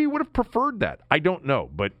 And maybe would have preferred that. I don't know.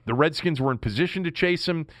 But the Redskins were in position to chase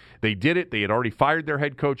him. They did it. They had already fired their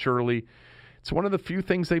head coach early. It's one of the few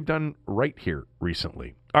things they've done right here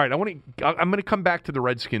recently. All right, I'm going to come back to the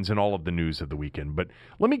Redskins and all of the news of the weekend, but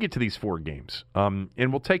let me get to these four games, and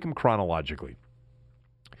we'll take them chronologically.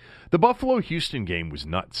 The Buffalo-Houston game was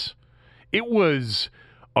nuts. It was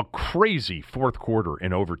a crazy fourth quarter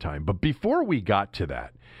in overtime, but before we got to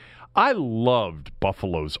that, I loved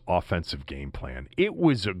Buffalo's offensive game plan. It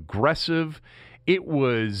was aggressive. It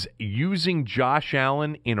was using Josh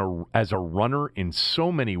Allen as a runner in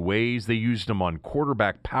so many ways. They used him on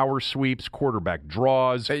quarterback power sweeps, quarterback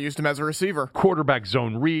draws. They used him as a receiver. Quarterback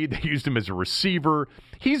zone read. They used him as a receiver.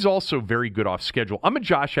 He's also very good off schedule. I'm a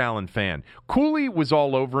Josh Allen fan. Cooley was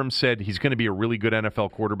all over him, said he's going to be a really good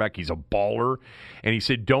NFL quarterback. He's a baller. And he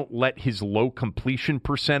said don't let his low completion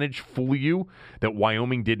percentage fool you, that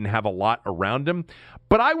Wyoming didn't have a lot around him.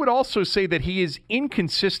 But I would also say that he is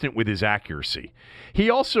inconsistent with his accuracy. He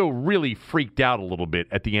also really freaked out a little bit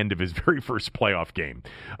at the end of his very first playoff game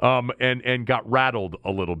and got rattled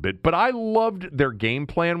a little bit. But I loved their game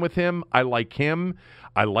plan with him. I like him.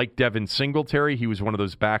 I like Devin Singletary. He was one of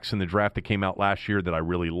those backs in the draft that came out last year that I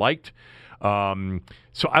really liked.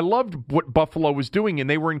 So I loved what Buffalo was doing, and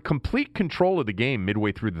they were in complete control of the game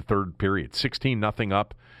midway through the third period, 16-0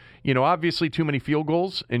 up. Obviously too many field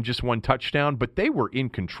goals and just one touchdown, but they were in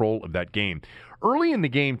control of that game. Early in the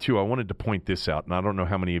game, too, I wanted to point this out, and I don't know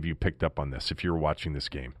how many of you picked up on this if you were watching this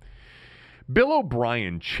game. Bill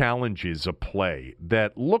O'Brien challenges a play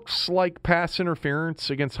that looks like pass interference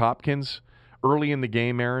against Hopkins early in the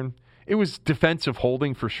game, Aaron. It was defensive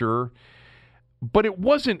holding for sure. But it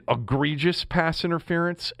wasn't egregious pass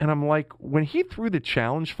interference. And I'm like, when he threw the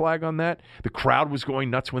challenge flag on that, the crowd was going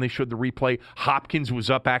nuts when they showed the replay. Hopkins was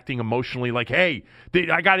up acting emotionally like, hey,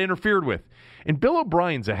 I got interfered with. And Bill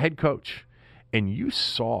O'Brien's a head coach. And you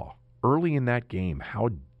saw early in that game how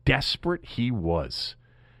desperate he was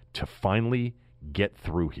to finally get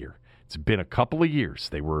through here, It's been a couple of years.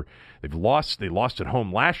 They lost at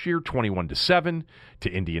home last year, 21-7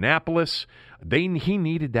 to Indianapolis. He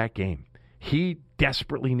needed that game. He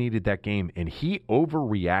desperately needed that game, and he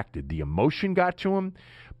overreacted. The emotion got to him.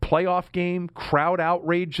 Playoff game, crowd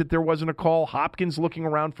outrage that there wasn't a call, Hopkins looking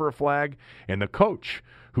around for a flag, and the coach,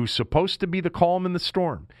 who's supposed to be the calm in the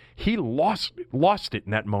storm, he lost it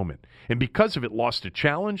in that moment. And because of it, lost a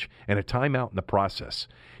challenge and a timeout in the process.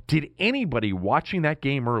 Did anybody watching that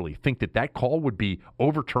game early think that call would be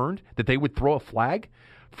overturned, that they would throw a flag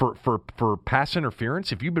for pass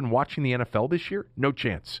interference? If you've been watching the NFL this year, no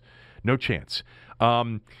chance. No chance.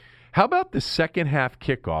 How about the second half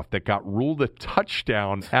kickoff that got ruled a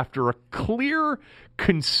touchdown after a clear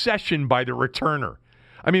concession by the returner?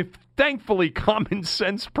 I mean, thankfully, common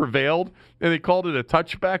sense prevailed, and they called it a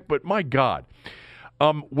touchback, but my God.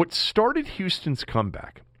 What started Houston's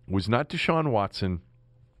comeback was not Deshaun Watson,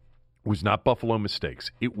 was not Buffalo mistakes.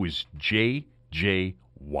 It was J.J.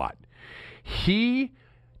 Watt. He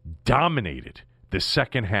dominated the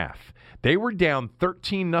second half. They were down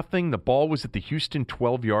 13-0. The ball was at the Houston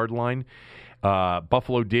 12-yard line.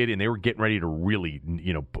 Buffalo did, and they were getting ready to really,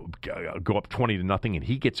 go up 20-0. And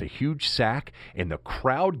he gets a huge sack, and the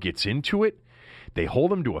crowd gets into it. They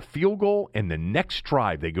hold him to a field goal, and the next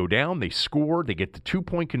drive, they go down, they score, they get the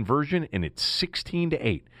 2-point conversion, and it's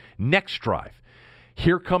 16-8. Next drive,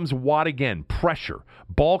 here comes Watt again, pressure.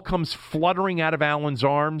 Ball comes fluttering out of Allen's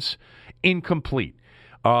arms, incomplete.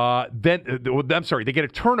 They get a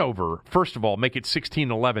turnover, first of all, make it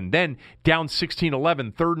 16-11. Then down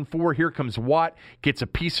 16-11, 3rd and 4, here comes Watt, gets a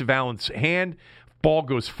piece of Allen's hand. Ball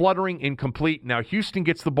goes fluttering, incomplete. Now Houston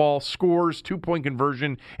gets the ball, scores, 2-point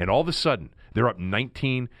conversion, and all of a sudden, they're up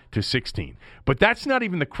 19-16. But that's not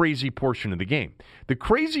even the crazy portion of the game. The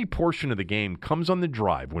crazy portion of the game comes on the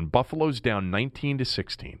drive when Buffalo's down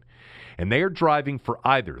 19-16. And they are driving for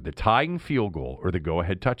either the tying field goal or the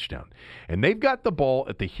go-ahead touchdown. And they've got the ball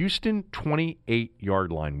at the Houston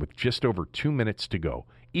 28-yard line with just over 2 minutes to go.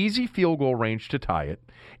 Easy field goal range to tie it.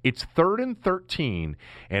 It's 3rd and 13,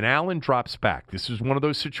 and Allen drops back. This is one of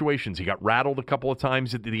those situations. He got rattled a couple of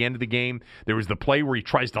times at the end of the game. There was the play where he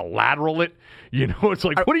tries to lateral it. It's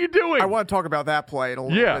like, what are you doing? I want to talk about that play in a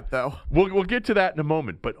little bit, though. We'll get to that in a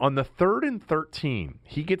moment. But on the 3rd and 13,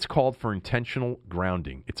 he gets called for intentional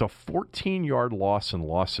grounding. It's a 14-yard loss and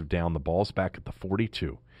loss of down. The ball's back at the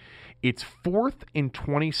 42. It's 4th and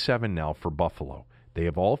 27 now for Buffalo. They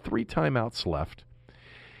have all 3 timeouts left.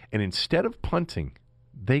 And instead of punting,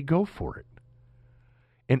 they go for it.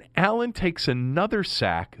 And Allen takes another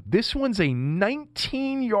sack. This one's a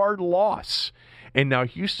 19-yard loss. And now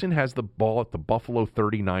Houston has the ball at the Buffalo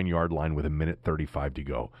 39-yard line with 1:35 to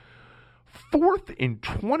go. 4th and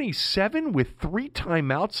 27 with 3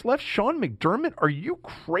 timeouts left. Sean McDermott, are you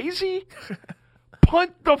crazy?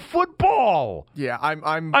 Punt the football. Yeah,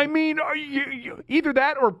 I mean, are you either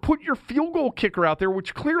that or put your field goal kicker out there,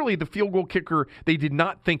 which clearly the field goal kicker, they did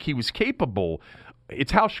not think he was capable.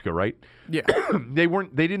 It's Hauschka, right? Yeah. They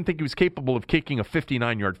didn't think he was capable of kicking a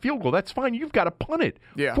 59-yard field goal. That's fine. You've got to punt it.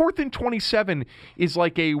 Yeah. 4th and 27 is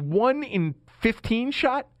like a 1 in 15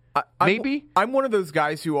 shot. Maybe? I'm one of those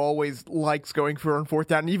guys who always likes going for on 4th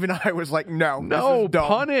down. And even I was like, no, this is dumb.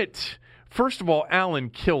 Punt it. First of all, Allen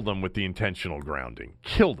killed him with the intentional grounding.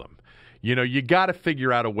 Killed him. You got to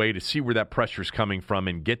figure out a way to see where that pressure's coming from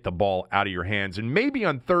and get the ball out of your hands. And maybe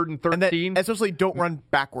on 3rd and 13. And especially don't run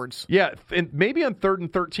backwards. Yeah, and maybe on 3rd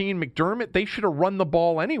and 13, McDermott, they should have run the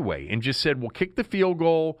ball anyway and just said, we'll kick the field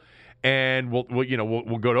goal and we'll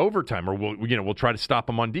go to overtime, or we'll try to stop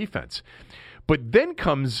them on defense. But then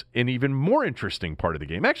comes an even more interesting part of the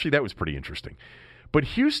game. Actually, that was pretty interesting. But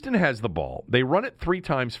Houston has the ball. They run it 3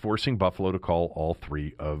 times, forcing Buffalo to call all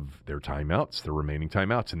 3 of their timeouts, their remaining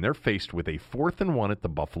timeouts. And they're faced with a 4th and 1 at the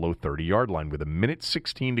Buffalo 30-yard line with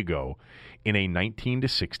 1:16 to go in a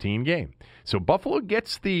 19-16 game. So Buffalo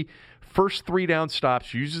gets the first 3 down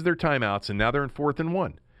stops, uses their timeouts, and now they're in 4th and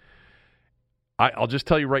 1. I'll just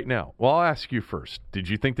tell you right now. Well, I'll ask you first. Did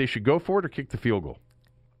you think they should go for it or kick the field goal?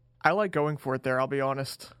 I like going for it there, I'll be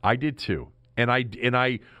honest. I did too. And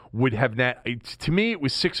I would have that. To me, it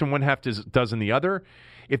was 6 1/2 dozen the other.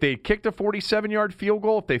 If they had kicked a 47-yard field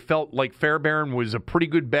goal, if they felt like Fairbairn was a pretty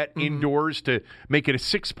good bet indoors to make it a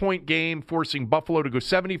 6-point game, forcing Buffalo to go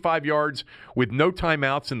 75 yards with no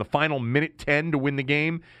timeouts in the final 1:10 to win the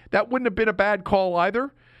game, that wouldn't have been a bad call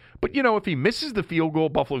either. But, if he misses the field goal,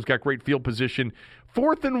 Buffalo's got great field position.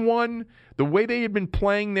 4th and 1, the way they had been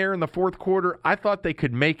playing there in the fourth quarter, I thought they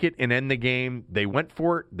could make it and end the game. They went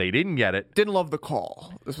for it. They didn't get it. Didn't love the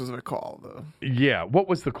call. This was a call, though. Yeah. What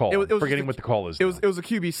was the call? I'm forgetting what the call is. It was a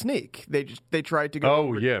QB sneak. They tried to go.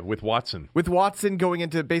 Oh, yeah, with Watson. With Watson going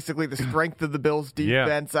into basically the strength of the Bills'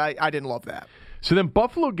 defense. Yeah. I didn't love that. So then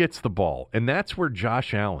Buffalo gets the ball, and that's where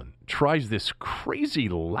Josh Allen tries this crazy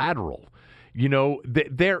lateral. You know,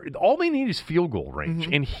 all they need is field goal range,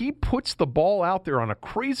 and he puts the ball out there on a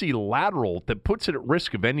crazy lateral that puts it at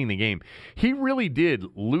risk of ending the game. He really did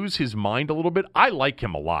lose his mind a little bit. I like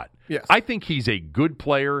him a lot. Yes. I think he's a good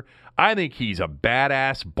player. I think he's a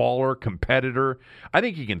badass baller, competitor. I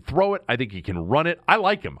think he can throw it. I think he can run it. I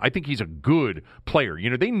like him. I think he's a good player. You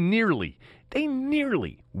know, they nearly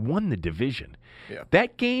won the division. Yeah.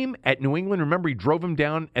 That game at New England, remember he drove him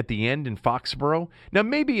down at the end in Foxborough? Now,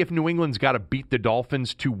 maybe if New England's got to beat the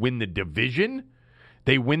Dolphins to win the division,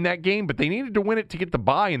 they win that game, but they needed to win it to get the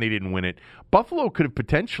bye, and they didn't win it. Buffalo could have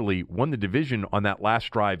potentially won the division on that last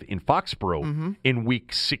drive in Foxborough in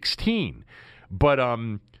Week 16. But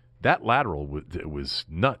that lateral was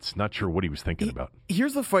nuts. Not sure what he was thinking about.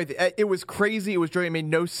 Here's the fight. It was crazy. It was Joey. It made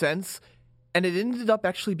no sense. And it ended up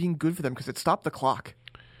actually being good for them because it stopped the clock.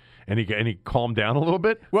 And he calmed down a little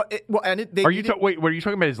bit. Were you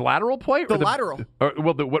talking about his lateral play? The lateral.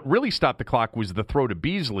 What really stopped the clock was the throw to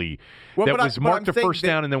Beasley that was marked a first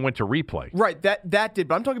down and then went to replay. Right, that did.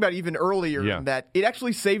 But I'm talking about even earlier than that. It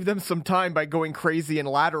actually saved them some time by going crazy and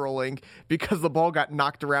lateraling because the ball got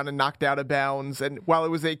knocked around and knocked out of bounds. And while it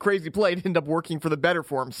was a crazy play, it ended up working for the better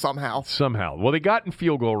for him somehow. Well, they got in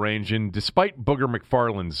field goal range, and despite Booger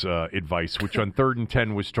McFarland's advice, which on 3rd and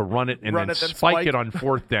 10 was to run it and then spike it on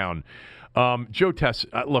 4th down. Joe Tess,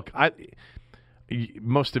 look,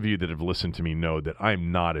 most of you that have listened to me know that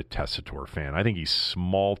I'm not a Tessitore fan. I think he's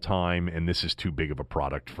small time, and this is too big of a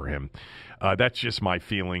product for him. That's just my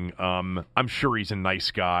feeling. I'm sure he's a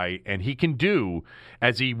nice guy, and he can do,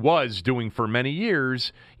 as he was doing for many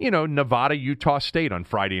years, Nevada, Utah State on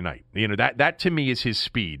Friday night. That to me is his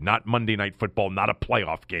speed, not Monday Night Football, not a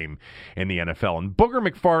playoff game in the NFL. And Booger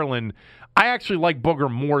McFarland, I actually like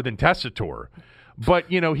Booger more than Tessitore. But,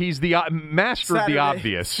 he's the master of the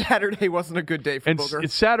obvious. Saturday wasn't a good day for Booger.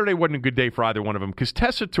 Saturday wasn't a good day for either one of them because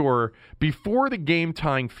Tessitore, before the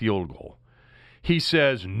game-tying field goal, he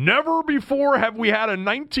says, never before have we had a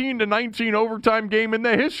 19-19 overtime game in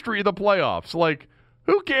the history of the playoffs. Like,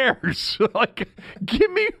 who cares? Like,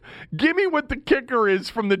 give me what the kicker is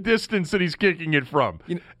from the distance that he's kicking it from.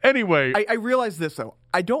 Anyway. I realize this, though.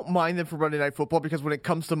 I don't mind them for Monday Night Football because when it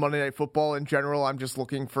comes to Monday Night Football in general, I'm just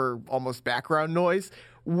looking for almost background noise.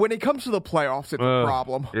 When it comes to the playoffs, it's a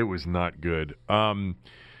problem. It was not good.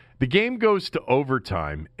 The game goes to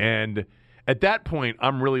overtime, and at that point,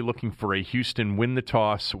 I'm really looking for a Houston win the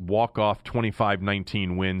toss, walk off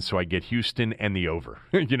 25-19 win, so I get Houston and the over.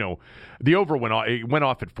 The over went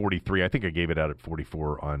off at 43. I think I gave it out at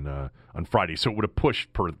 44 on Friday, so it would have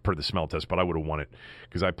pushed per the smell test, but I would have won it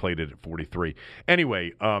because I played it at 43.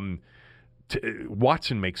 Anyway,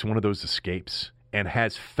 Watson makes one of those escapes and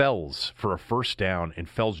has Fells for a first down, and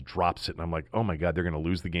Fells drops it, and I'm like, oh my God, they're going to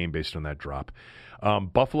lose the game based on that drop.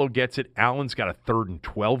 Buffalo gets it. Allen's got a 3rd and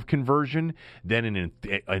 12 conversion. Then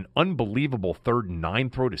an unbelievable 3rd and 9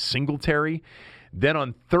 throw to Singletary. Then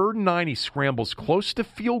on 3rd and 9, he scrambles close to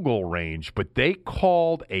field goal range, but they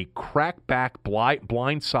called a crackback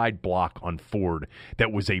blindside block on Ford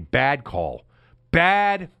that was a bad call.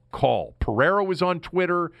 Bad call. Pereira was on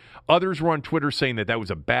Twitter. Others were on Twitter saying that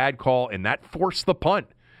was a bad call, and that forced the punt.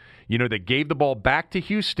 They gave the ball back to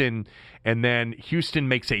Houston, and then Houston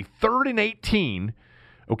makes a 3rd and 18,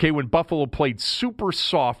 when Buffalo played super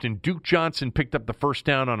soft, and Duke Johnson picked up the first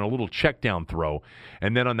down on a little check down throw.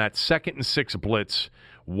 And then on that 2nd and 6 blitz,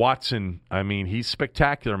 Watson, he's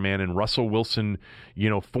spectacular, man, in Russell Wilson,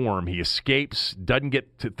 form. He escapes, doesn't get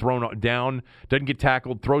thrown down, doesn't get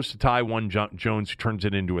tackled, throws to Tywan Jones, who turns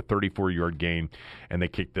it into a 34-yard gain, and they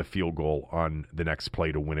kick the field goal on the next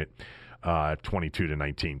play to win it.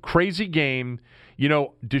 22-19. Crazy game.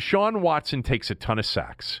 Deshaun Watson takes a ton of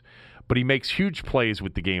sacks, but he makes huge plays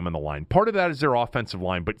with the game on the line. Part of that is their offensive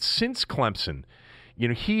line, but since Clemson,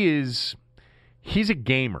 he's a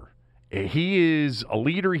gamer. He is a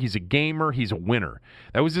leader. He's a gamer. He's a winner.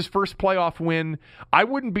 That was his first playoff win. I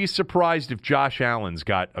wouldn't be surprised if Josh Allen's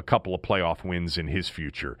got a couple of playoff wins in his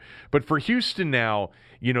future. But for Houston now,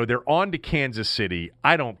 they're on to Kansas City.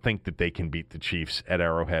 I don't think that they can beat the Chiefs at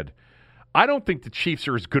Arrowhead. I don't think the Chiefs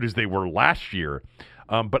are as good as they were last year.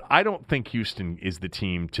 But I don't think Houston is the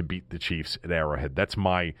team to beat the Chiefs at Arrowhead. That's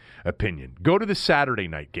my opinion. Go to the Saturday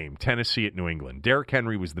night game, Tennessee at New England. Derrick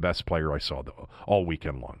Henry was the best player I saw all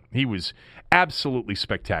weekend long. He was absolutely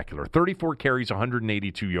spectacular. 34 carries,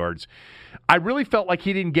 182 yards. I really felt like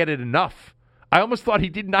he didn't get it enough. I almost thought he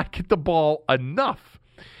did not get the ball enough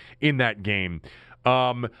in that game.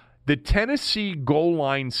 The Tennessee goal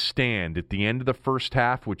line stand at the end of the first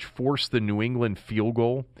half, which forced the New England field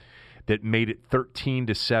goal that made it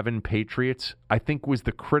 13-7 Patriots, I think was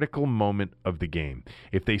the critical moment of the game.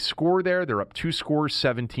 If they score there, they're up 2 scores,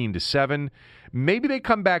 17-7. Maybe they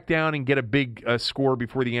come back down and get a big score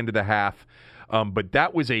before the end of the half. But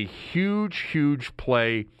that was a huge, huge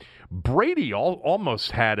play. Brady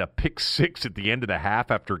almost had a pick six at the end of the half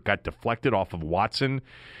after it got deflected off of Watson.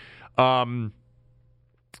 And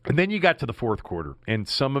then you got to the fourth quarter, and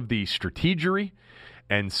some of the strategery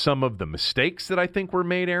and some of the mistakes that I think were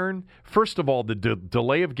made, Aaron. First of all, the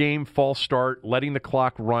delay of game, false start, letting the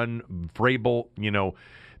clock run, Vrabel,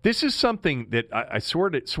 this is something that I swear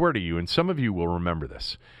to you, and some of you will remember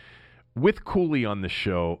this. With Cooley on the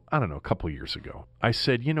show, I don't know, a couple of years ago, I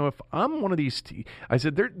said, if I'm one of these, I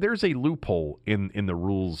said there's a loophole in the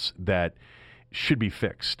rules that should be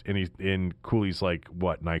fixed. And Cooley's like,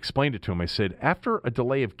 what? And I explained it to him. I said, after a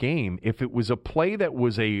delay of game, if it was a play that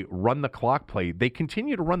was a run the clock play, they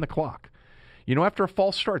continue to run the clock. After a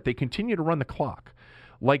false start, they continue to run the clock.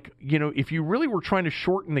 Like, if you really were trying to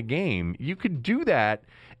shorten the game, you could do that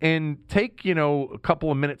and take, a couple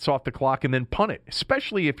of minutes off the clock and then punt it,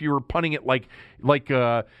 especially if you were punting it like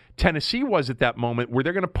Tennessee was at that moment, where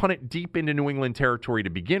they're going to punt it deep into New England territory to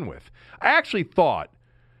begin with. I actually thought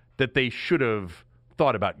that they should have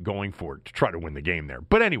thought about going for it to try to win the game there.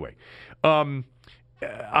 But anyway, I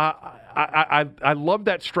love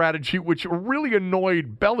that strategy, which really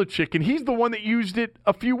annoyed Belichick, and he's the one that used it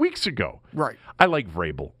a few weeks ago. Right. I like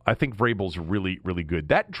Vrabel. I think Vrabel's really, really good.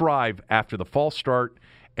 That drive after the false start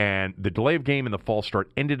and the delay of game and the false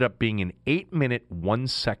start ended up being an 8-minute,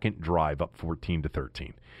 1-second drive up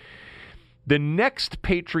 14-13. The next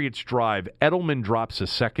Patriots drive, Edelman drops a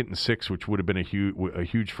 2nd and 6, which would have been a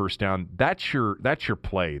huge first down. That's your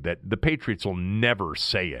play. That the Patriots will never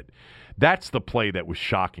say it. That's the play that was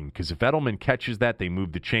shocking, because if Edelman catches that, they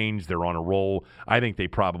move the chains, they're on a roll. I think they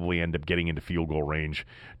probably end up getting into field goal range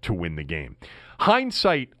to win the game.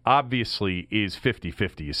 Hindsight, obviously, is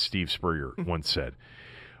 50-50, as Steve Spurrier once said.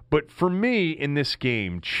 But for me, in this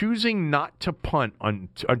game, choosing to punt on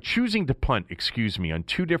 2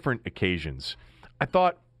 different occasions, I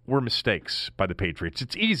thought were mistakes by the Patriots.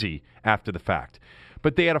 It's easy after the fact.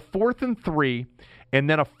 But they had a 4th and 3 and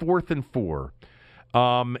then a 4th and 4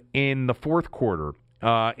 in the fourth quarter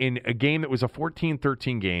in a game that was a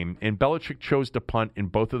 14-13 game, and Belichick chose to punt in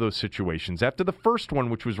both of those situations. After the first one,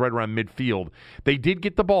 which was right around midfield, they did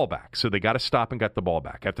get the ball back, so they got to stop and got the ball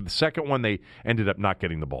back. After the second one, they ended up not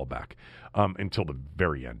getting the ball back until the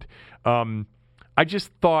very end. I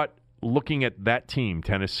just thought, looking at that team,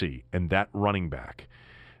 Tennessee, and that running back,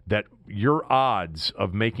 that your odds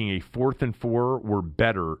of making a 4th and 4 were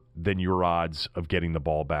better than your odds of getting the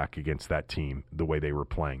ball back against that team the way they were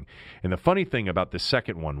playing. And the funny thing about the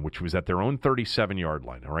second one, which was at their own 37-yard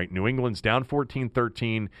line, all right, New England's down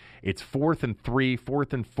 14-13. It's 4th and 3,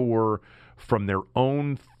 4th and 4 from their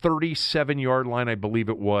own 37-yard line, I believe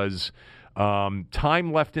it was.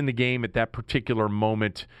 Time left in the game at that particular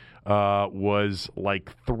moment was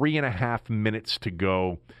like 3.5 minutes to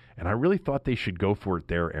go. And I really thought they should go for it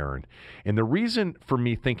there, Aaron. And the reason for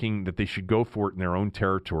me thinking that they should go for it in their own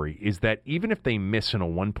territory is that even if they miss in a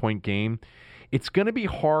 1-point game, it's going to be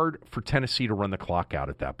hard for Tennessee to run the clock out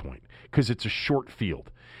at that point because it's a short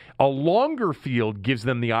field. A longer field gives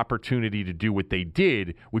them the opportunity to do what they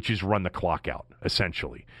did, which is run the clock out,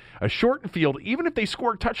 essentially. A shortened field, even if they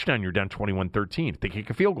score a touchdown, you're down 21-13. If they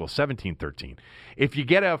kick a field goal, 17-13.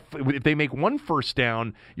 If they make one first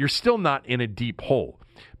down, you're still not in a deep hole.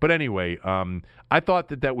 But anyway, I thought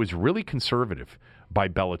that was really conservative by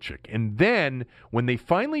Belichick. And then when they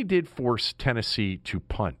finally did force Tennessee to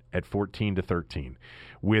punt at 14-13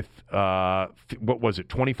 with,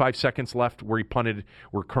 25 seconds left where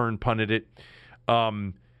Kern punted it,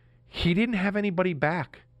 he didn't have anybody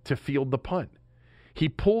back to field the punt. He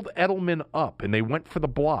pulled Edelman up, and they went for the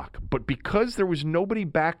block. But because there was nobody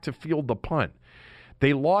back to field the punt,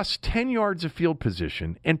 they lost 10 yards of field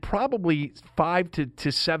position and probably 5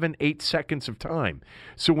 to 7, 8 seconds of time.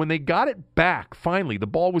 So when they got it back, finally, the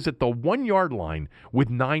ball was at the 1-yard line with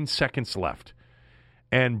 9 seconds left.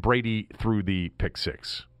 And Brady threw the pick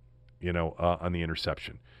six, on the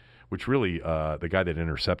interception, which really the guy that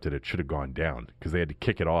intercepted it should have gone down because they had to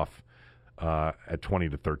kick it off at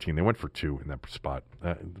 20-13. They went for 2 in that spot.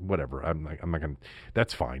 Whatever. I'm not going to.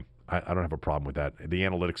 That's fine. I don't have a problem with that. The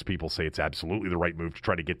analytics people say it's absolutely the right move to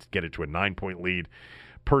try to get it to a 9-point lead.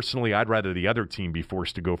 Personally, I'd rather the other team be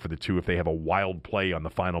forced to go for the 2 if they have a wild play on the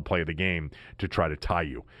final play of the game to try to tie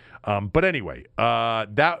you. But anyway,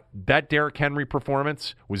 that Derrick Henry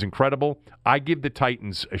performance was incredible. I give the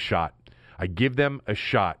Titans a shot. I give them a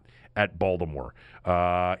shot at Baltimore.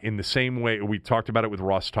 In the same way, we talked about it with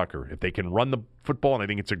Ross Tucker. If they can run the football, and I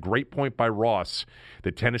think it's a great point by Ross,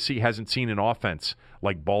 that Tennessee hasn't seen an offense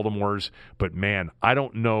like Baltimore's, but man, I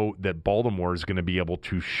don't know that Baltimore is going to be able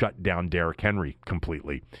to shut down Derrick Henry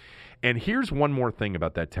completely. And here's one more thing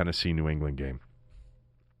about that Tennessee-New England game.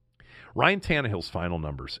 Ryan Tannehill's final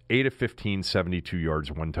numbers, 8 of 15, 72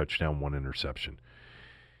 yards, 1 touchdown, 1 interception.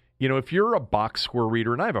 You know, if you're a box score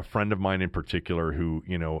reader, and I have a friend of mine in particular who,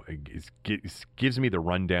 you know, gives me the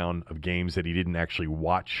rundown of games that he didn't actually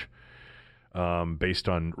watch based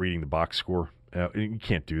on reading the box score. You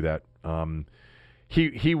can't do that.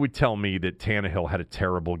 He would tell me that Tannehill had a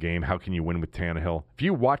terrible game. How can you win with Tannehill? If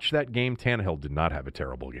you watch that game, Tannehill did not have a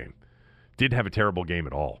terrible game. Didn't have a terrible game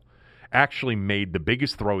at all. Actually made the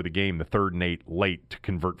biggest throw of the game, the 3rd and 8, late to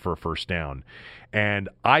convert for a first down. And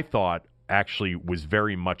I thought actually was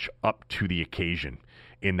very much up to the occasion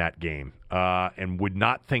in that game and would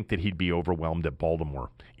not think that he'd be overwhelmed at Baltimore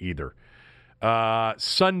either.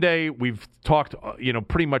 Sunday, we've talked,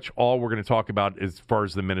 pretty much all we're going to talk about as far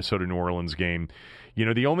as the Minnesota-New Orleans game. You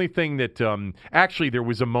know, the only thing that actually there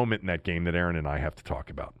was a moment in that game that Aaron and I have to talk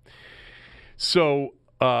about. So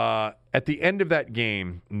at the end of that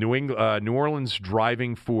game, New Orleans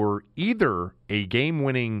driving for either a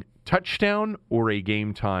game-winning touchdown or a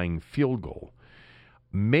game-tying field goal,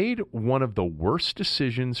 made one of the worst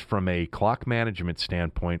decisions from a clock management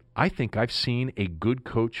standpoint I think I've seen a good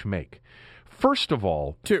coach make. First of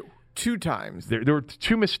all, two times there were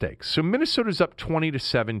 2 mistakes. So Minnesota's up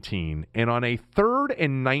 20-17, and on a 3rd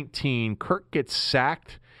and 19, Kirk gets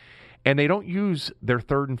sacked, and they don't use their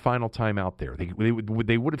 3rd and final timeout there.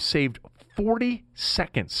 They would have saved 40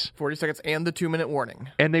 seconds. 40 seconds and the 2-minute warning.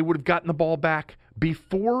 And they would have gotten the ball back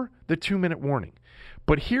before the 2-minute warning.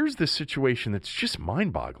 But here's the situation that's just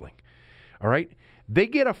mind-boggling. All right? They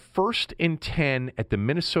get a 1st and 10 at the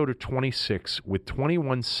Minnesota 26 with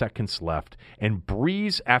 21 seconds left, and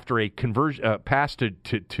Breeze, after a pass to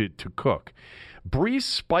Cook, Breeze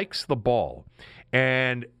spikes the ball,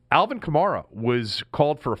 and Alvin Kamara was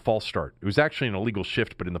called for a false start. It was actually an illegal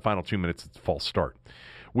shift, but in the final 2 minutes, it's a false start,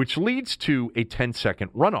 which leads to a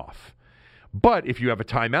 10-second runoff. But if you have a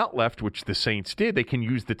timeout left, which the Saints did, they can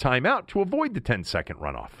use the timeout to avoid the 10-second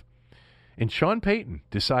runoff. And Sean Payton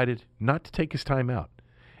decided not to take his timeout.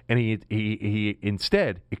 And he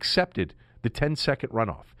instead accepted the 10-second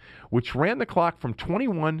runoff, which ran the clock from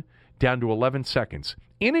 21 down to 11 seconds.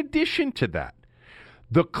 In addition to that,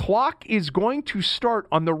 the clock is going to start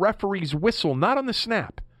on the referee's whistle, not on the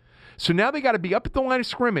snap. So now they got to be up at the line of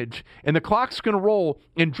scrimmage, and the clock's going to roll,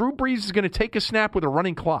 and Drew Brees is going to take a snap with a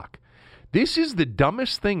running clock. This is the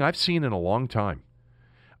dumbest thing I've seen in a long time.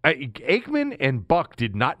 Aikman and Buck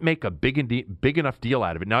did not make a big enough deal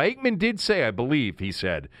out of it. Now, Aikman did say, I believe, he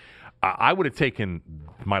said, I would have taken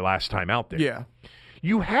my last time out there. Yeah.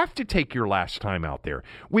 You have to take your last time out there.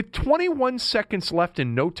 With 21 seconds left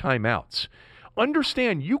and no timeouts,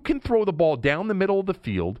 understand you can throw the ball down the middle of the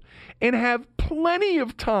field and have plenty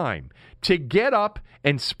of time to get up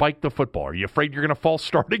and spike the football. Are you afraid you're going to false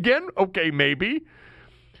start again? Okay, maybe.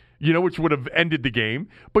 Which would have ended the game.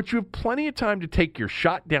 But you have plenty of time to take your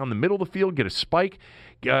shot down the middle of the field, get a spike,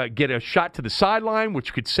 get a shot to the sideline,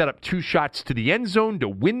 which could set up 2 shots to the end zone to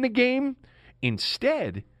win the game.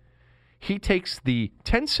 Instead, he takes the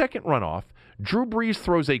 10-second runoff. Drew Brees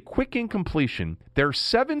throws a quick incompletion. There's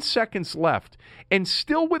 7 seconds left, and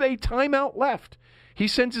still with a timeout left, he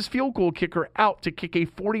sends his field goal kicker out to kick a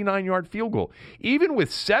 49-yard field goal. Even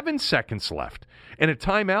with 7 seconds left and a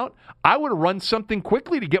timeout, I would have run something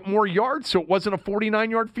quickly to get more yards so it wasn't a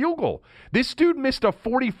 49-yard field goal. This dude missed a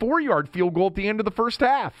 44-yard field goal at the end of the first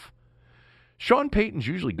half. Sean Payton's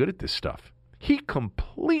usually good at this stuff. He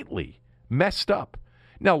completely messed up.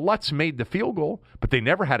 Now, Lutz made the field goal, but they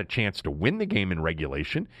never had a chance to win the game in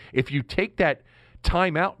regulation. If you take that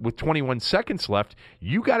timeout with 21 seconds left,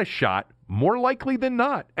 you got a shot, more likely than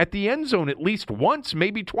not, at the end zone at least once,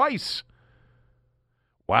 maybe twice.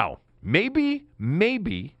 Wow. Maybe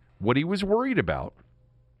what he was worried about,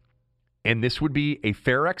 and this would be a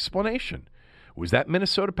fair explanation, was that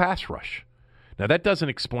Minnesota pass rush. Now, that doesn't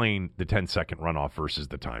explain the 10-second runoff versus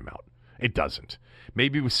the timeout. It doesn't.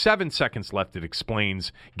 Maybe with 7 seconds left, it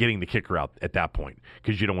explains getting the kicker out at that point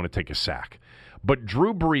because you don't want to take a sack. But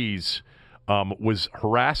Drew Brees was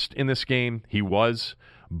harassed in this game. He was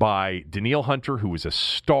by Danielle Hunter, who is a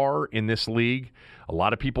star in this league. A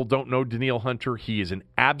lot of people don't know Danielle Hunter. He is an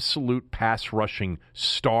absolute pass rushing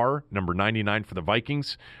star, number 99 for the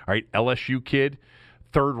Vikings. All right, LSU kid,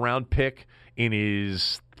 third-round pick in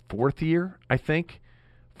his fourth year, I think.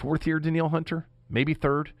 Fourth year, Danielle Hunter, maybe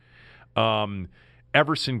third.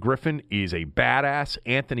 Everson Griffin is a badass.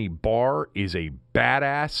 Anthony Barr is a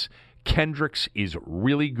badass. Kendricks is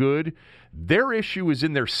really good. Their issue is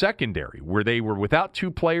in their secondary, where they were without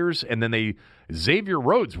two players, and then Xavier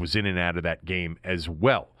Rhodes was in and out of that game as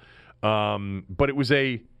well. But it was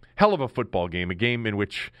a hell of a football game, a game in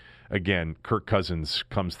which, again, Kirk Cousins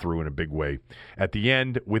comes through in a big way at the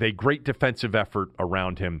end with a great defensive effort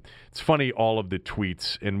around him. It's funny, all of the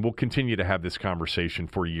tweets, and we'll continue to have this conversation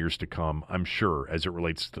for years to come, I'm sure, as it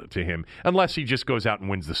relates to him, unless he just goes out and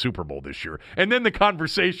wins the Super Bowl this year. And then the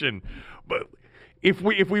conversation, but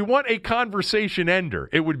if we want a conversation ender,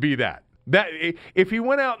 it would be that. That if he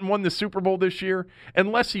went out and won the Super Bowl this year,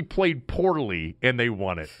 unless he played poorly and they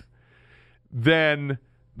won it, then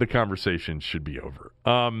the conversation should be over.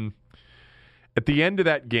 At the end of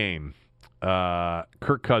that game,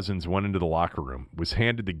 Kirk Cousins went into the locker room, was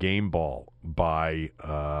handed the game ball by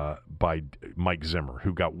Mike Zimmer,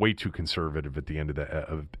 who got way too conservative at the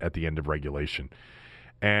end of regulation.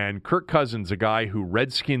 And Kirk Cousins, a guy who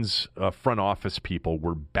Redskins front office people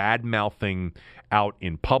were bad-mouthing out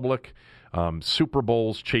in public, Super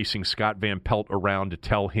Bowls, chasing Scott Van Pelt around to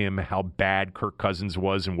tell him how bad Kirk Cousins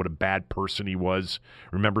was and what a bad person he was.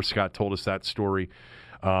 Remember, Scott told us that story.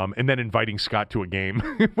 And then inviting Scott to a game,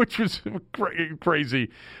 which was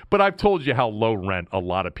crazy. But I've told you how low rent a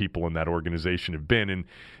lot of people in that organization have been, and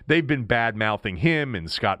they've been bad-mouthing him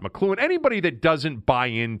and Scott McCloughan. Anybody that doesn't buy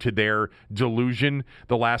into their delusion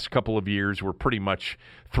the last couple of years were pretty much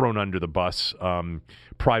thrown under the bus,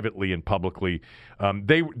 privately and publicly.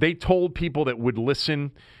 They told people that would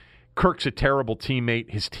listen, Kirk's a terrible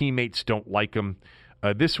teammate. His teammates don't like him.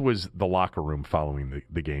 This was the locker room following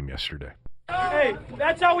the game yesterday. Hey,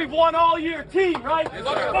 that's how we've won all year, team, right?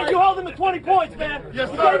 Hey, you held them to 20 points, man.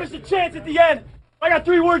 Yes, you gave us a chance at the end. I got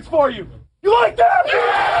 3 words for you. You like that?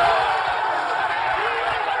 Yeah!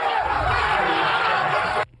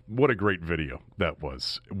 What a great video that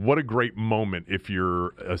was. What a great moment if you're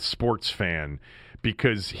a sports fan,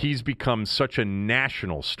 because he's become such a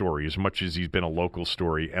national story as much as he's been a local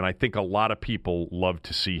story, and I think a lot of people love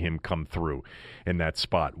to see him come through in that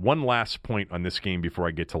spot. One last point on this game before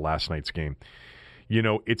I get to last night's game. You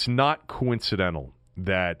know, it's not coincidental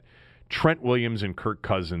that Trent Williams and Kirk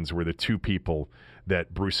Cousins were the two people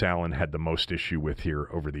that Bruce Allen had the most issue with here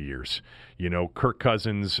over the years. You know, Kirk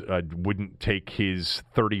Cousins wouldn't take his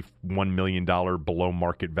 $31 million below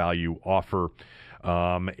market value offer.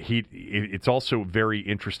 It's also very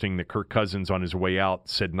interesting that Kirk Cousins on his way out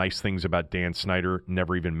said nice things about Dan Snyder,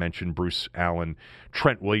 never even mentioned Bruce Allen.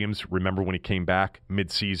 Trent Williams, remember when he came back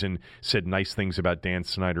midseason, said nice things about Dan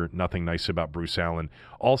Snyder, nothing nice about Bruce Allen.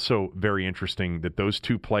 Also very interesting that those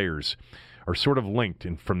two players are sort of linked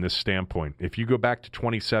from this standpoint. If you go back to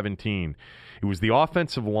 2017, it was the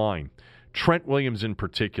offensive line, Trent Williams in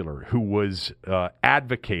particular, who was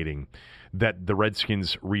advocating that the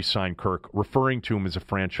Redskins re-sign Kirk, referring to him as a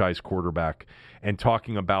franchise quarterback and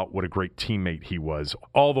talking about what a great teammate he was,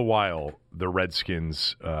 all the while the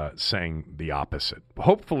Redskins saying the opposite.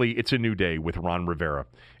 Hopefully it's a new day with Ron Rivera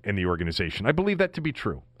in the organization. I believe that to be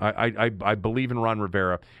true. I believe in Ron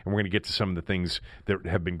Rivera, and we're going to get to some of the things that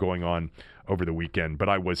have been going on over the weekend, but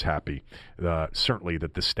I was happy, certainly,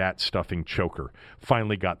 that the stat-stuffing choker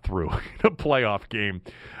finally got through in a playoff game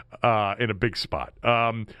in a big spot.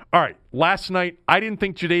 All right, last night, I didn't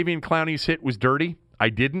think Jadeveon Clowney's hit was dirty. I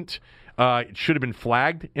didn't. It should have been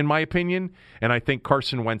flagged, in my opinion, and I think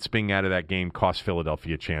Carson Wentz being out of that game cost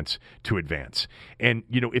Philadelphia a chance to advance. And,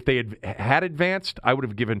 you know, if they had advanced, I would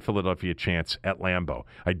have given Philadelphia a chance at Lambeau.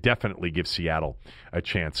 I definitely give Seattle a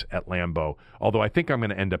chance at Lambeau, although I think I'm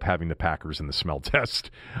going to end up having the Packers in the smell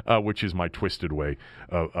test, which is my twisted way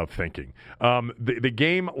of thinking. The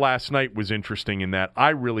game last night was interesting in that I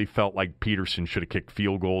really felt like Peterson should have kicked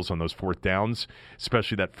field goals on those fourth downs,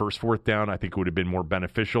 especially that first fourth down. I think it would have been more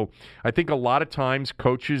beneficial. I think a lot of times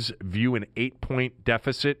coaches view an 8-point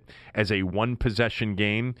deficit as a one-possession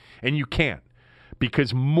game, and you can't,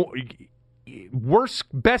 because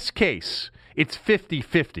best case, it's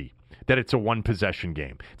 50-50 that it's a one-possession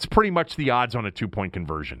game. It's pretty much the odds on a 2-point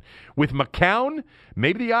conversion. With McCown,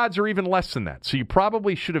 maybe the odds are even less than that. So you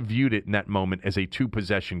probably should have viewed it in that moment as a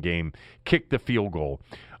 2-possession game, kick the field goal.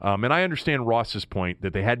 And I understand Ross's point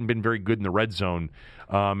that they hadn't been very good in the red zone,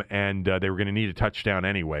 and they were going to need a touchdown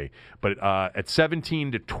anyway. But at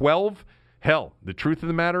 17-12, Hell, the truth of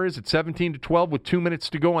the matter is, at 17-12 with 2 minutes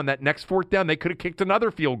to go on that next fourth down, they could have kicked another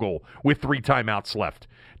field goal with 3 timeouts left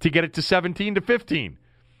to get it to 17-15.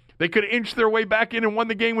 They could have inched their way back in and won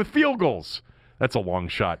the game with field goals. That's a long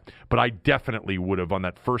shot. But I definitely would have, on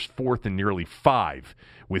that first fourth and nearly 5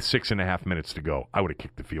 with 6.5 minutes to go, I would have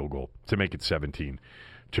kicked the field goal to make it 17-12.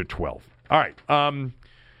 All right.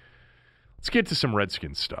 Let's get to some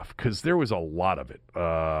Redskins stuff, because there was a lot of it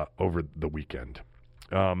over the weekend.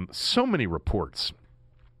 So many reports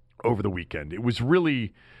over the weekend. It was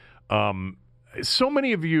really so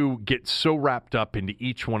many of you get so wrapped up into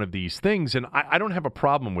each one of these things, and I don't have a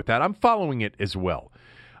problem with that. I'm following it as well.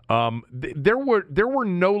 There were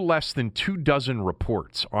no less than 24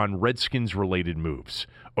 reports on Redskins-related moves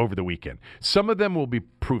over the weekend. Some of them will be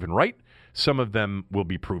proven right. Some of them will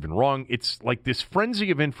be proven wrong. It's like this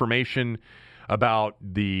frenzy of information about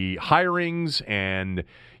the hirings, and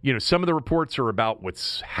some of the reports are about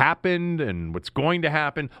what's happened and what's going to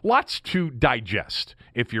happen. Lots to digest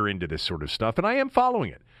if you're into this sort of stuff, and I am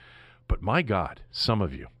following it. But my God, some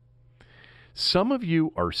of you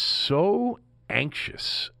are so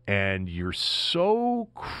anxious and you're so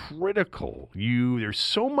critical. There's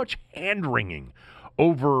so much hand-wringing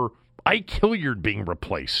over Ike Hilliard being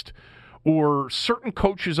replaced or certain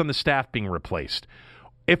coaches on the staff being replaced.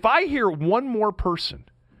 If I hear one more person,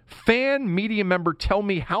 fan, media member, tell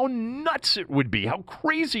me how nuts it would be, how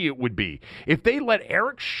crazy it would be if they let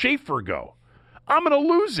Eric Schaffer go, I'm going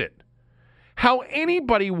to lose it. How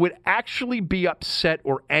anybody would actually be upset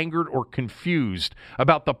or angered or confused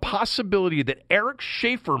about the possibility that Eric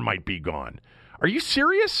Schaffer might be gone. Are you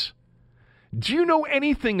serious? Do you know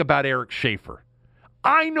anything about Eric Schaffer?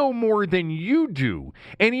 I know more than you do,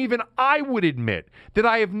 and even I would admit that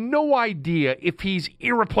I have no idea if he's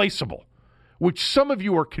irreplaceable, which some of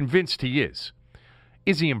you are convinced he is.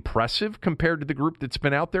 Is he impressive compared to the group that's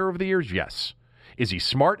been out there over the years? Yes. Is he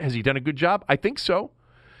smart? Has he done a good job? I think so.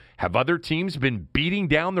 Have other teams been beating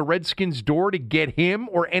down the Redskins' door to get him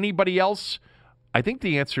or anybody else? I think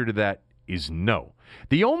the answer to that is no.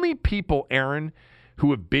 The only people, Aaron,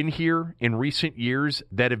 who have been here in recent years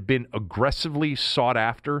that have been aggressively sought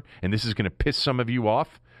after, and this is going to piss some of you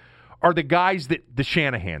off, are the guys that the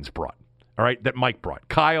Shanahans brought, all right, that Mike brought.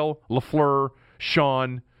 Kyle, LaFleur,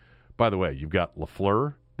 Sean. By the way, you've got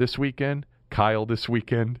LaFleur this weekend, Kyle this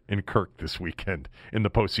weekend, and Kirk this weekend in the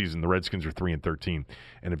postseason. The Redskins are 3-13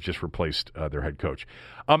 and have just replaced their head coach.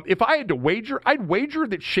 If I had to wager, I'd wager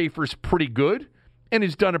that Schaefer's pretty good and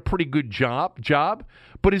has done a pretty good job.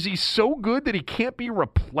 But is he so good that he can't be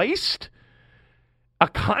replaced? A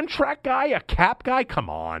contract guy? A cap guy? Come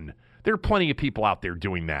on. There are plenty of people out there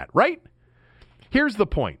doing that, right? Here's the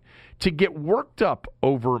point. To get worked up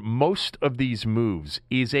over most of these moves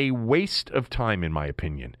is a waste of time, in my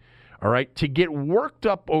opinion. All right? To get worked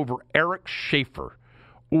up over Eric Schaffer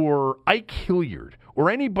or Ike Hilliard or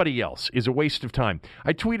anybody else is a waste of time.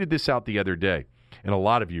 I tweeted this out the other day, and a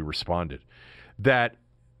lot of you responded, that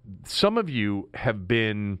some of you have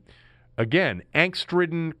been, again,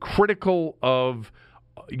 angst-ridden, critical of,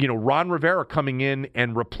 Ron Rivera coming in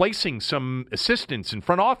and replacing some assistants and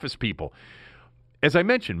front office people. As I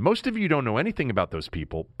mentioned, most of you don't know anything about those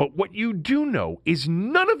people, but what you do know is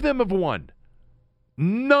none of them have won.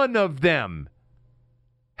 None of them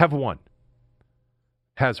have won.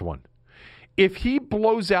 Has won. If he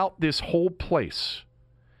blows out this whole place,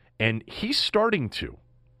 and he's starting to,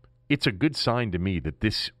 it's a good sign to me that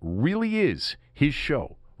this really is his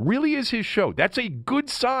show. Really is his show. That's a good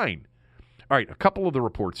sign. All right, a couple of the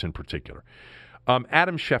reports in particular.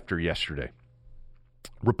 Adam Schefter yesterday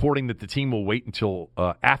reporting that the team will wait until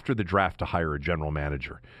after the draft to hire a general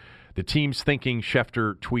manager. The team's thinking,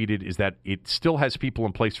 Schefter tweeted, is that it still has people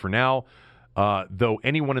in place for now, though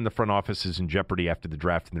anyone in the front office is in jeopardy after the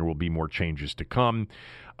draft, and there will be more changes to come.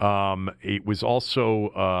 It was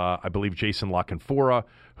also, I believe, Jason LaCanfora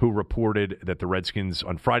who reported that the Redskins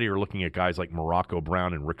on Friday are looking at guys like Morocco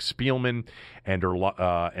Brown and Rick Spielman, and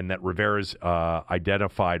that Rivera's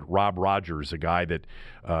identified Rob Rogers, a guy that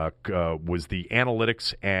was the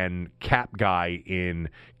analytics and cap guy in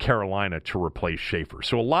Carolina, to replace Schaffer.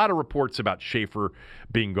 So a lot of reports about Schaffer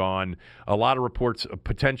being gone, a lot of reports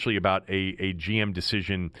potentially about a GM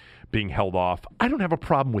decision being held off. I don't have a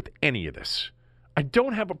problem with any of this. I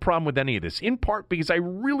don't have a problem with any of this, in part because I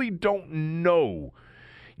really don't know,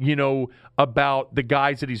 about the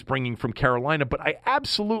guys that he's bringing from Carolina, but I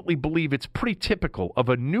absolutely believe it's pretty typical of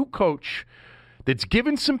a new coach that's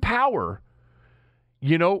given some power,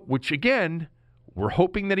 which, again, we're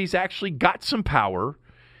hoping that he's actually got some power.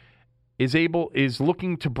 is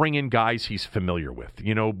looking to bring in guys he's familiar with.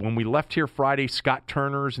 You know, when we left here Friday, Scott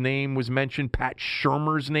Turner's name was mentioned. Pat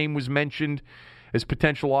Shurmur's name was mentioned as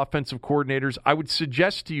potential offensive coordinators. I would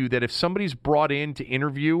suggest to you that if somebody's brought in to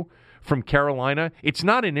interview from Carolina, it's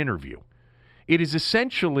not an interview. It is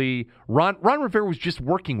essentially Ron Rivera was just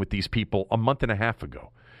working with these people a month and a half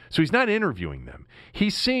ago. So he's not interviewing them.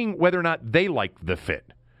 He's seeing whether or not they like the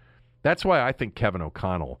fit. That's why I think Kevin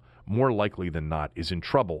O'Connell, more likely than not, is in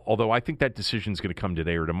trouble. Although I think that decision is going to come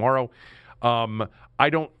today or tomorrow.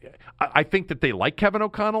 I think that they like Kevin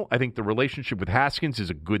O'Connell. I think the relationship with Haskins is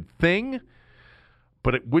a good thing.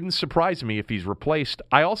 But it wouldn't surprise me if he's replaced.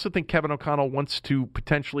 I also think Kevin O'Connell wants to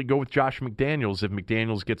potentially go with Josh McDaniels if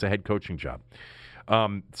McDaniels gets a head coaching job.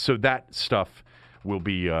 So that stuff will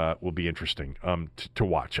be interesting to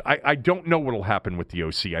watch. I don't know what will happen with the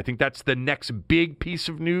OC. I think that's the next big piece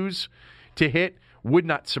of news to hit. Would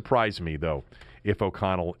not surprise me, though, if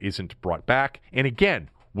O'Connell isn't brought back. And again,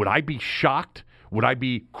 would I be shocked? Would I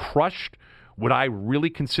be crushed? Would I really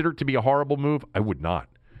consider it to be a horrible move? I would not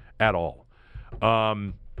at all.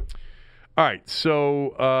 All right,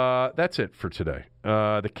 so that's it for today.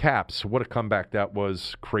 The Caps, what a comeback that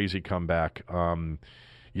was. Crazy comeback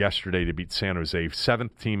yesterday to beat San Jose.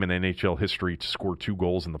 7th team in NHL history to score 2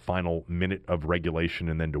 goals in the final minute of regulation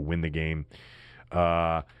and then to win the game.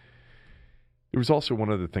 There was also one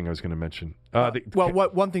other thing I was going to mention.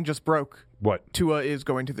 One thing just broke. What? Tua is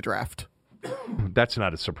going to the draft. That's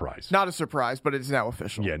not a surprise. Not a surprise, but it's now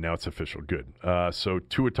official. Yeah, now it's official. Good. So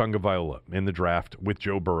Tua Tagovailoa in the draft with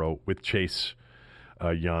Joe Burrow, with Chase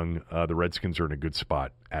Young. The Redskins are in a good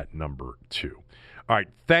spot at number 2. All right.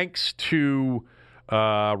 Thanks to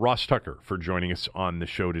Ross Tucker for joining us on the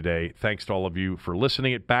show today. Thanks to all of you for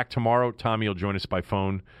listening. Back tomorrow. Tommy will join us by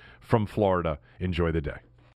phone from Florida. Enjoy the day.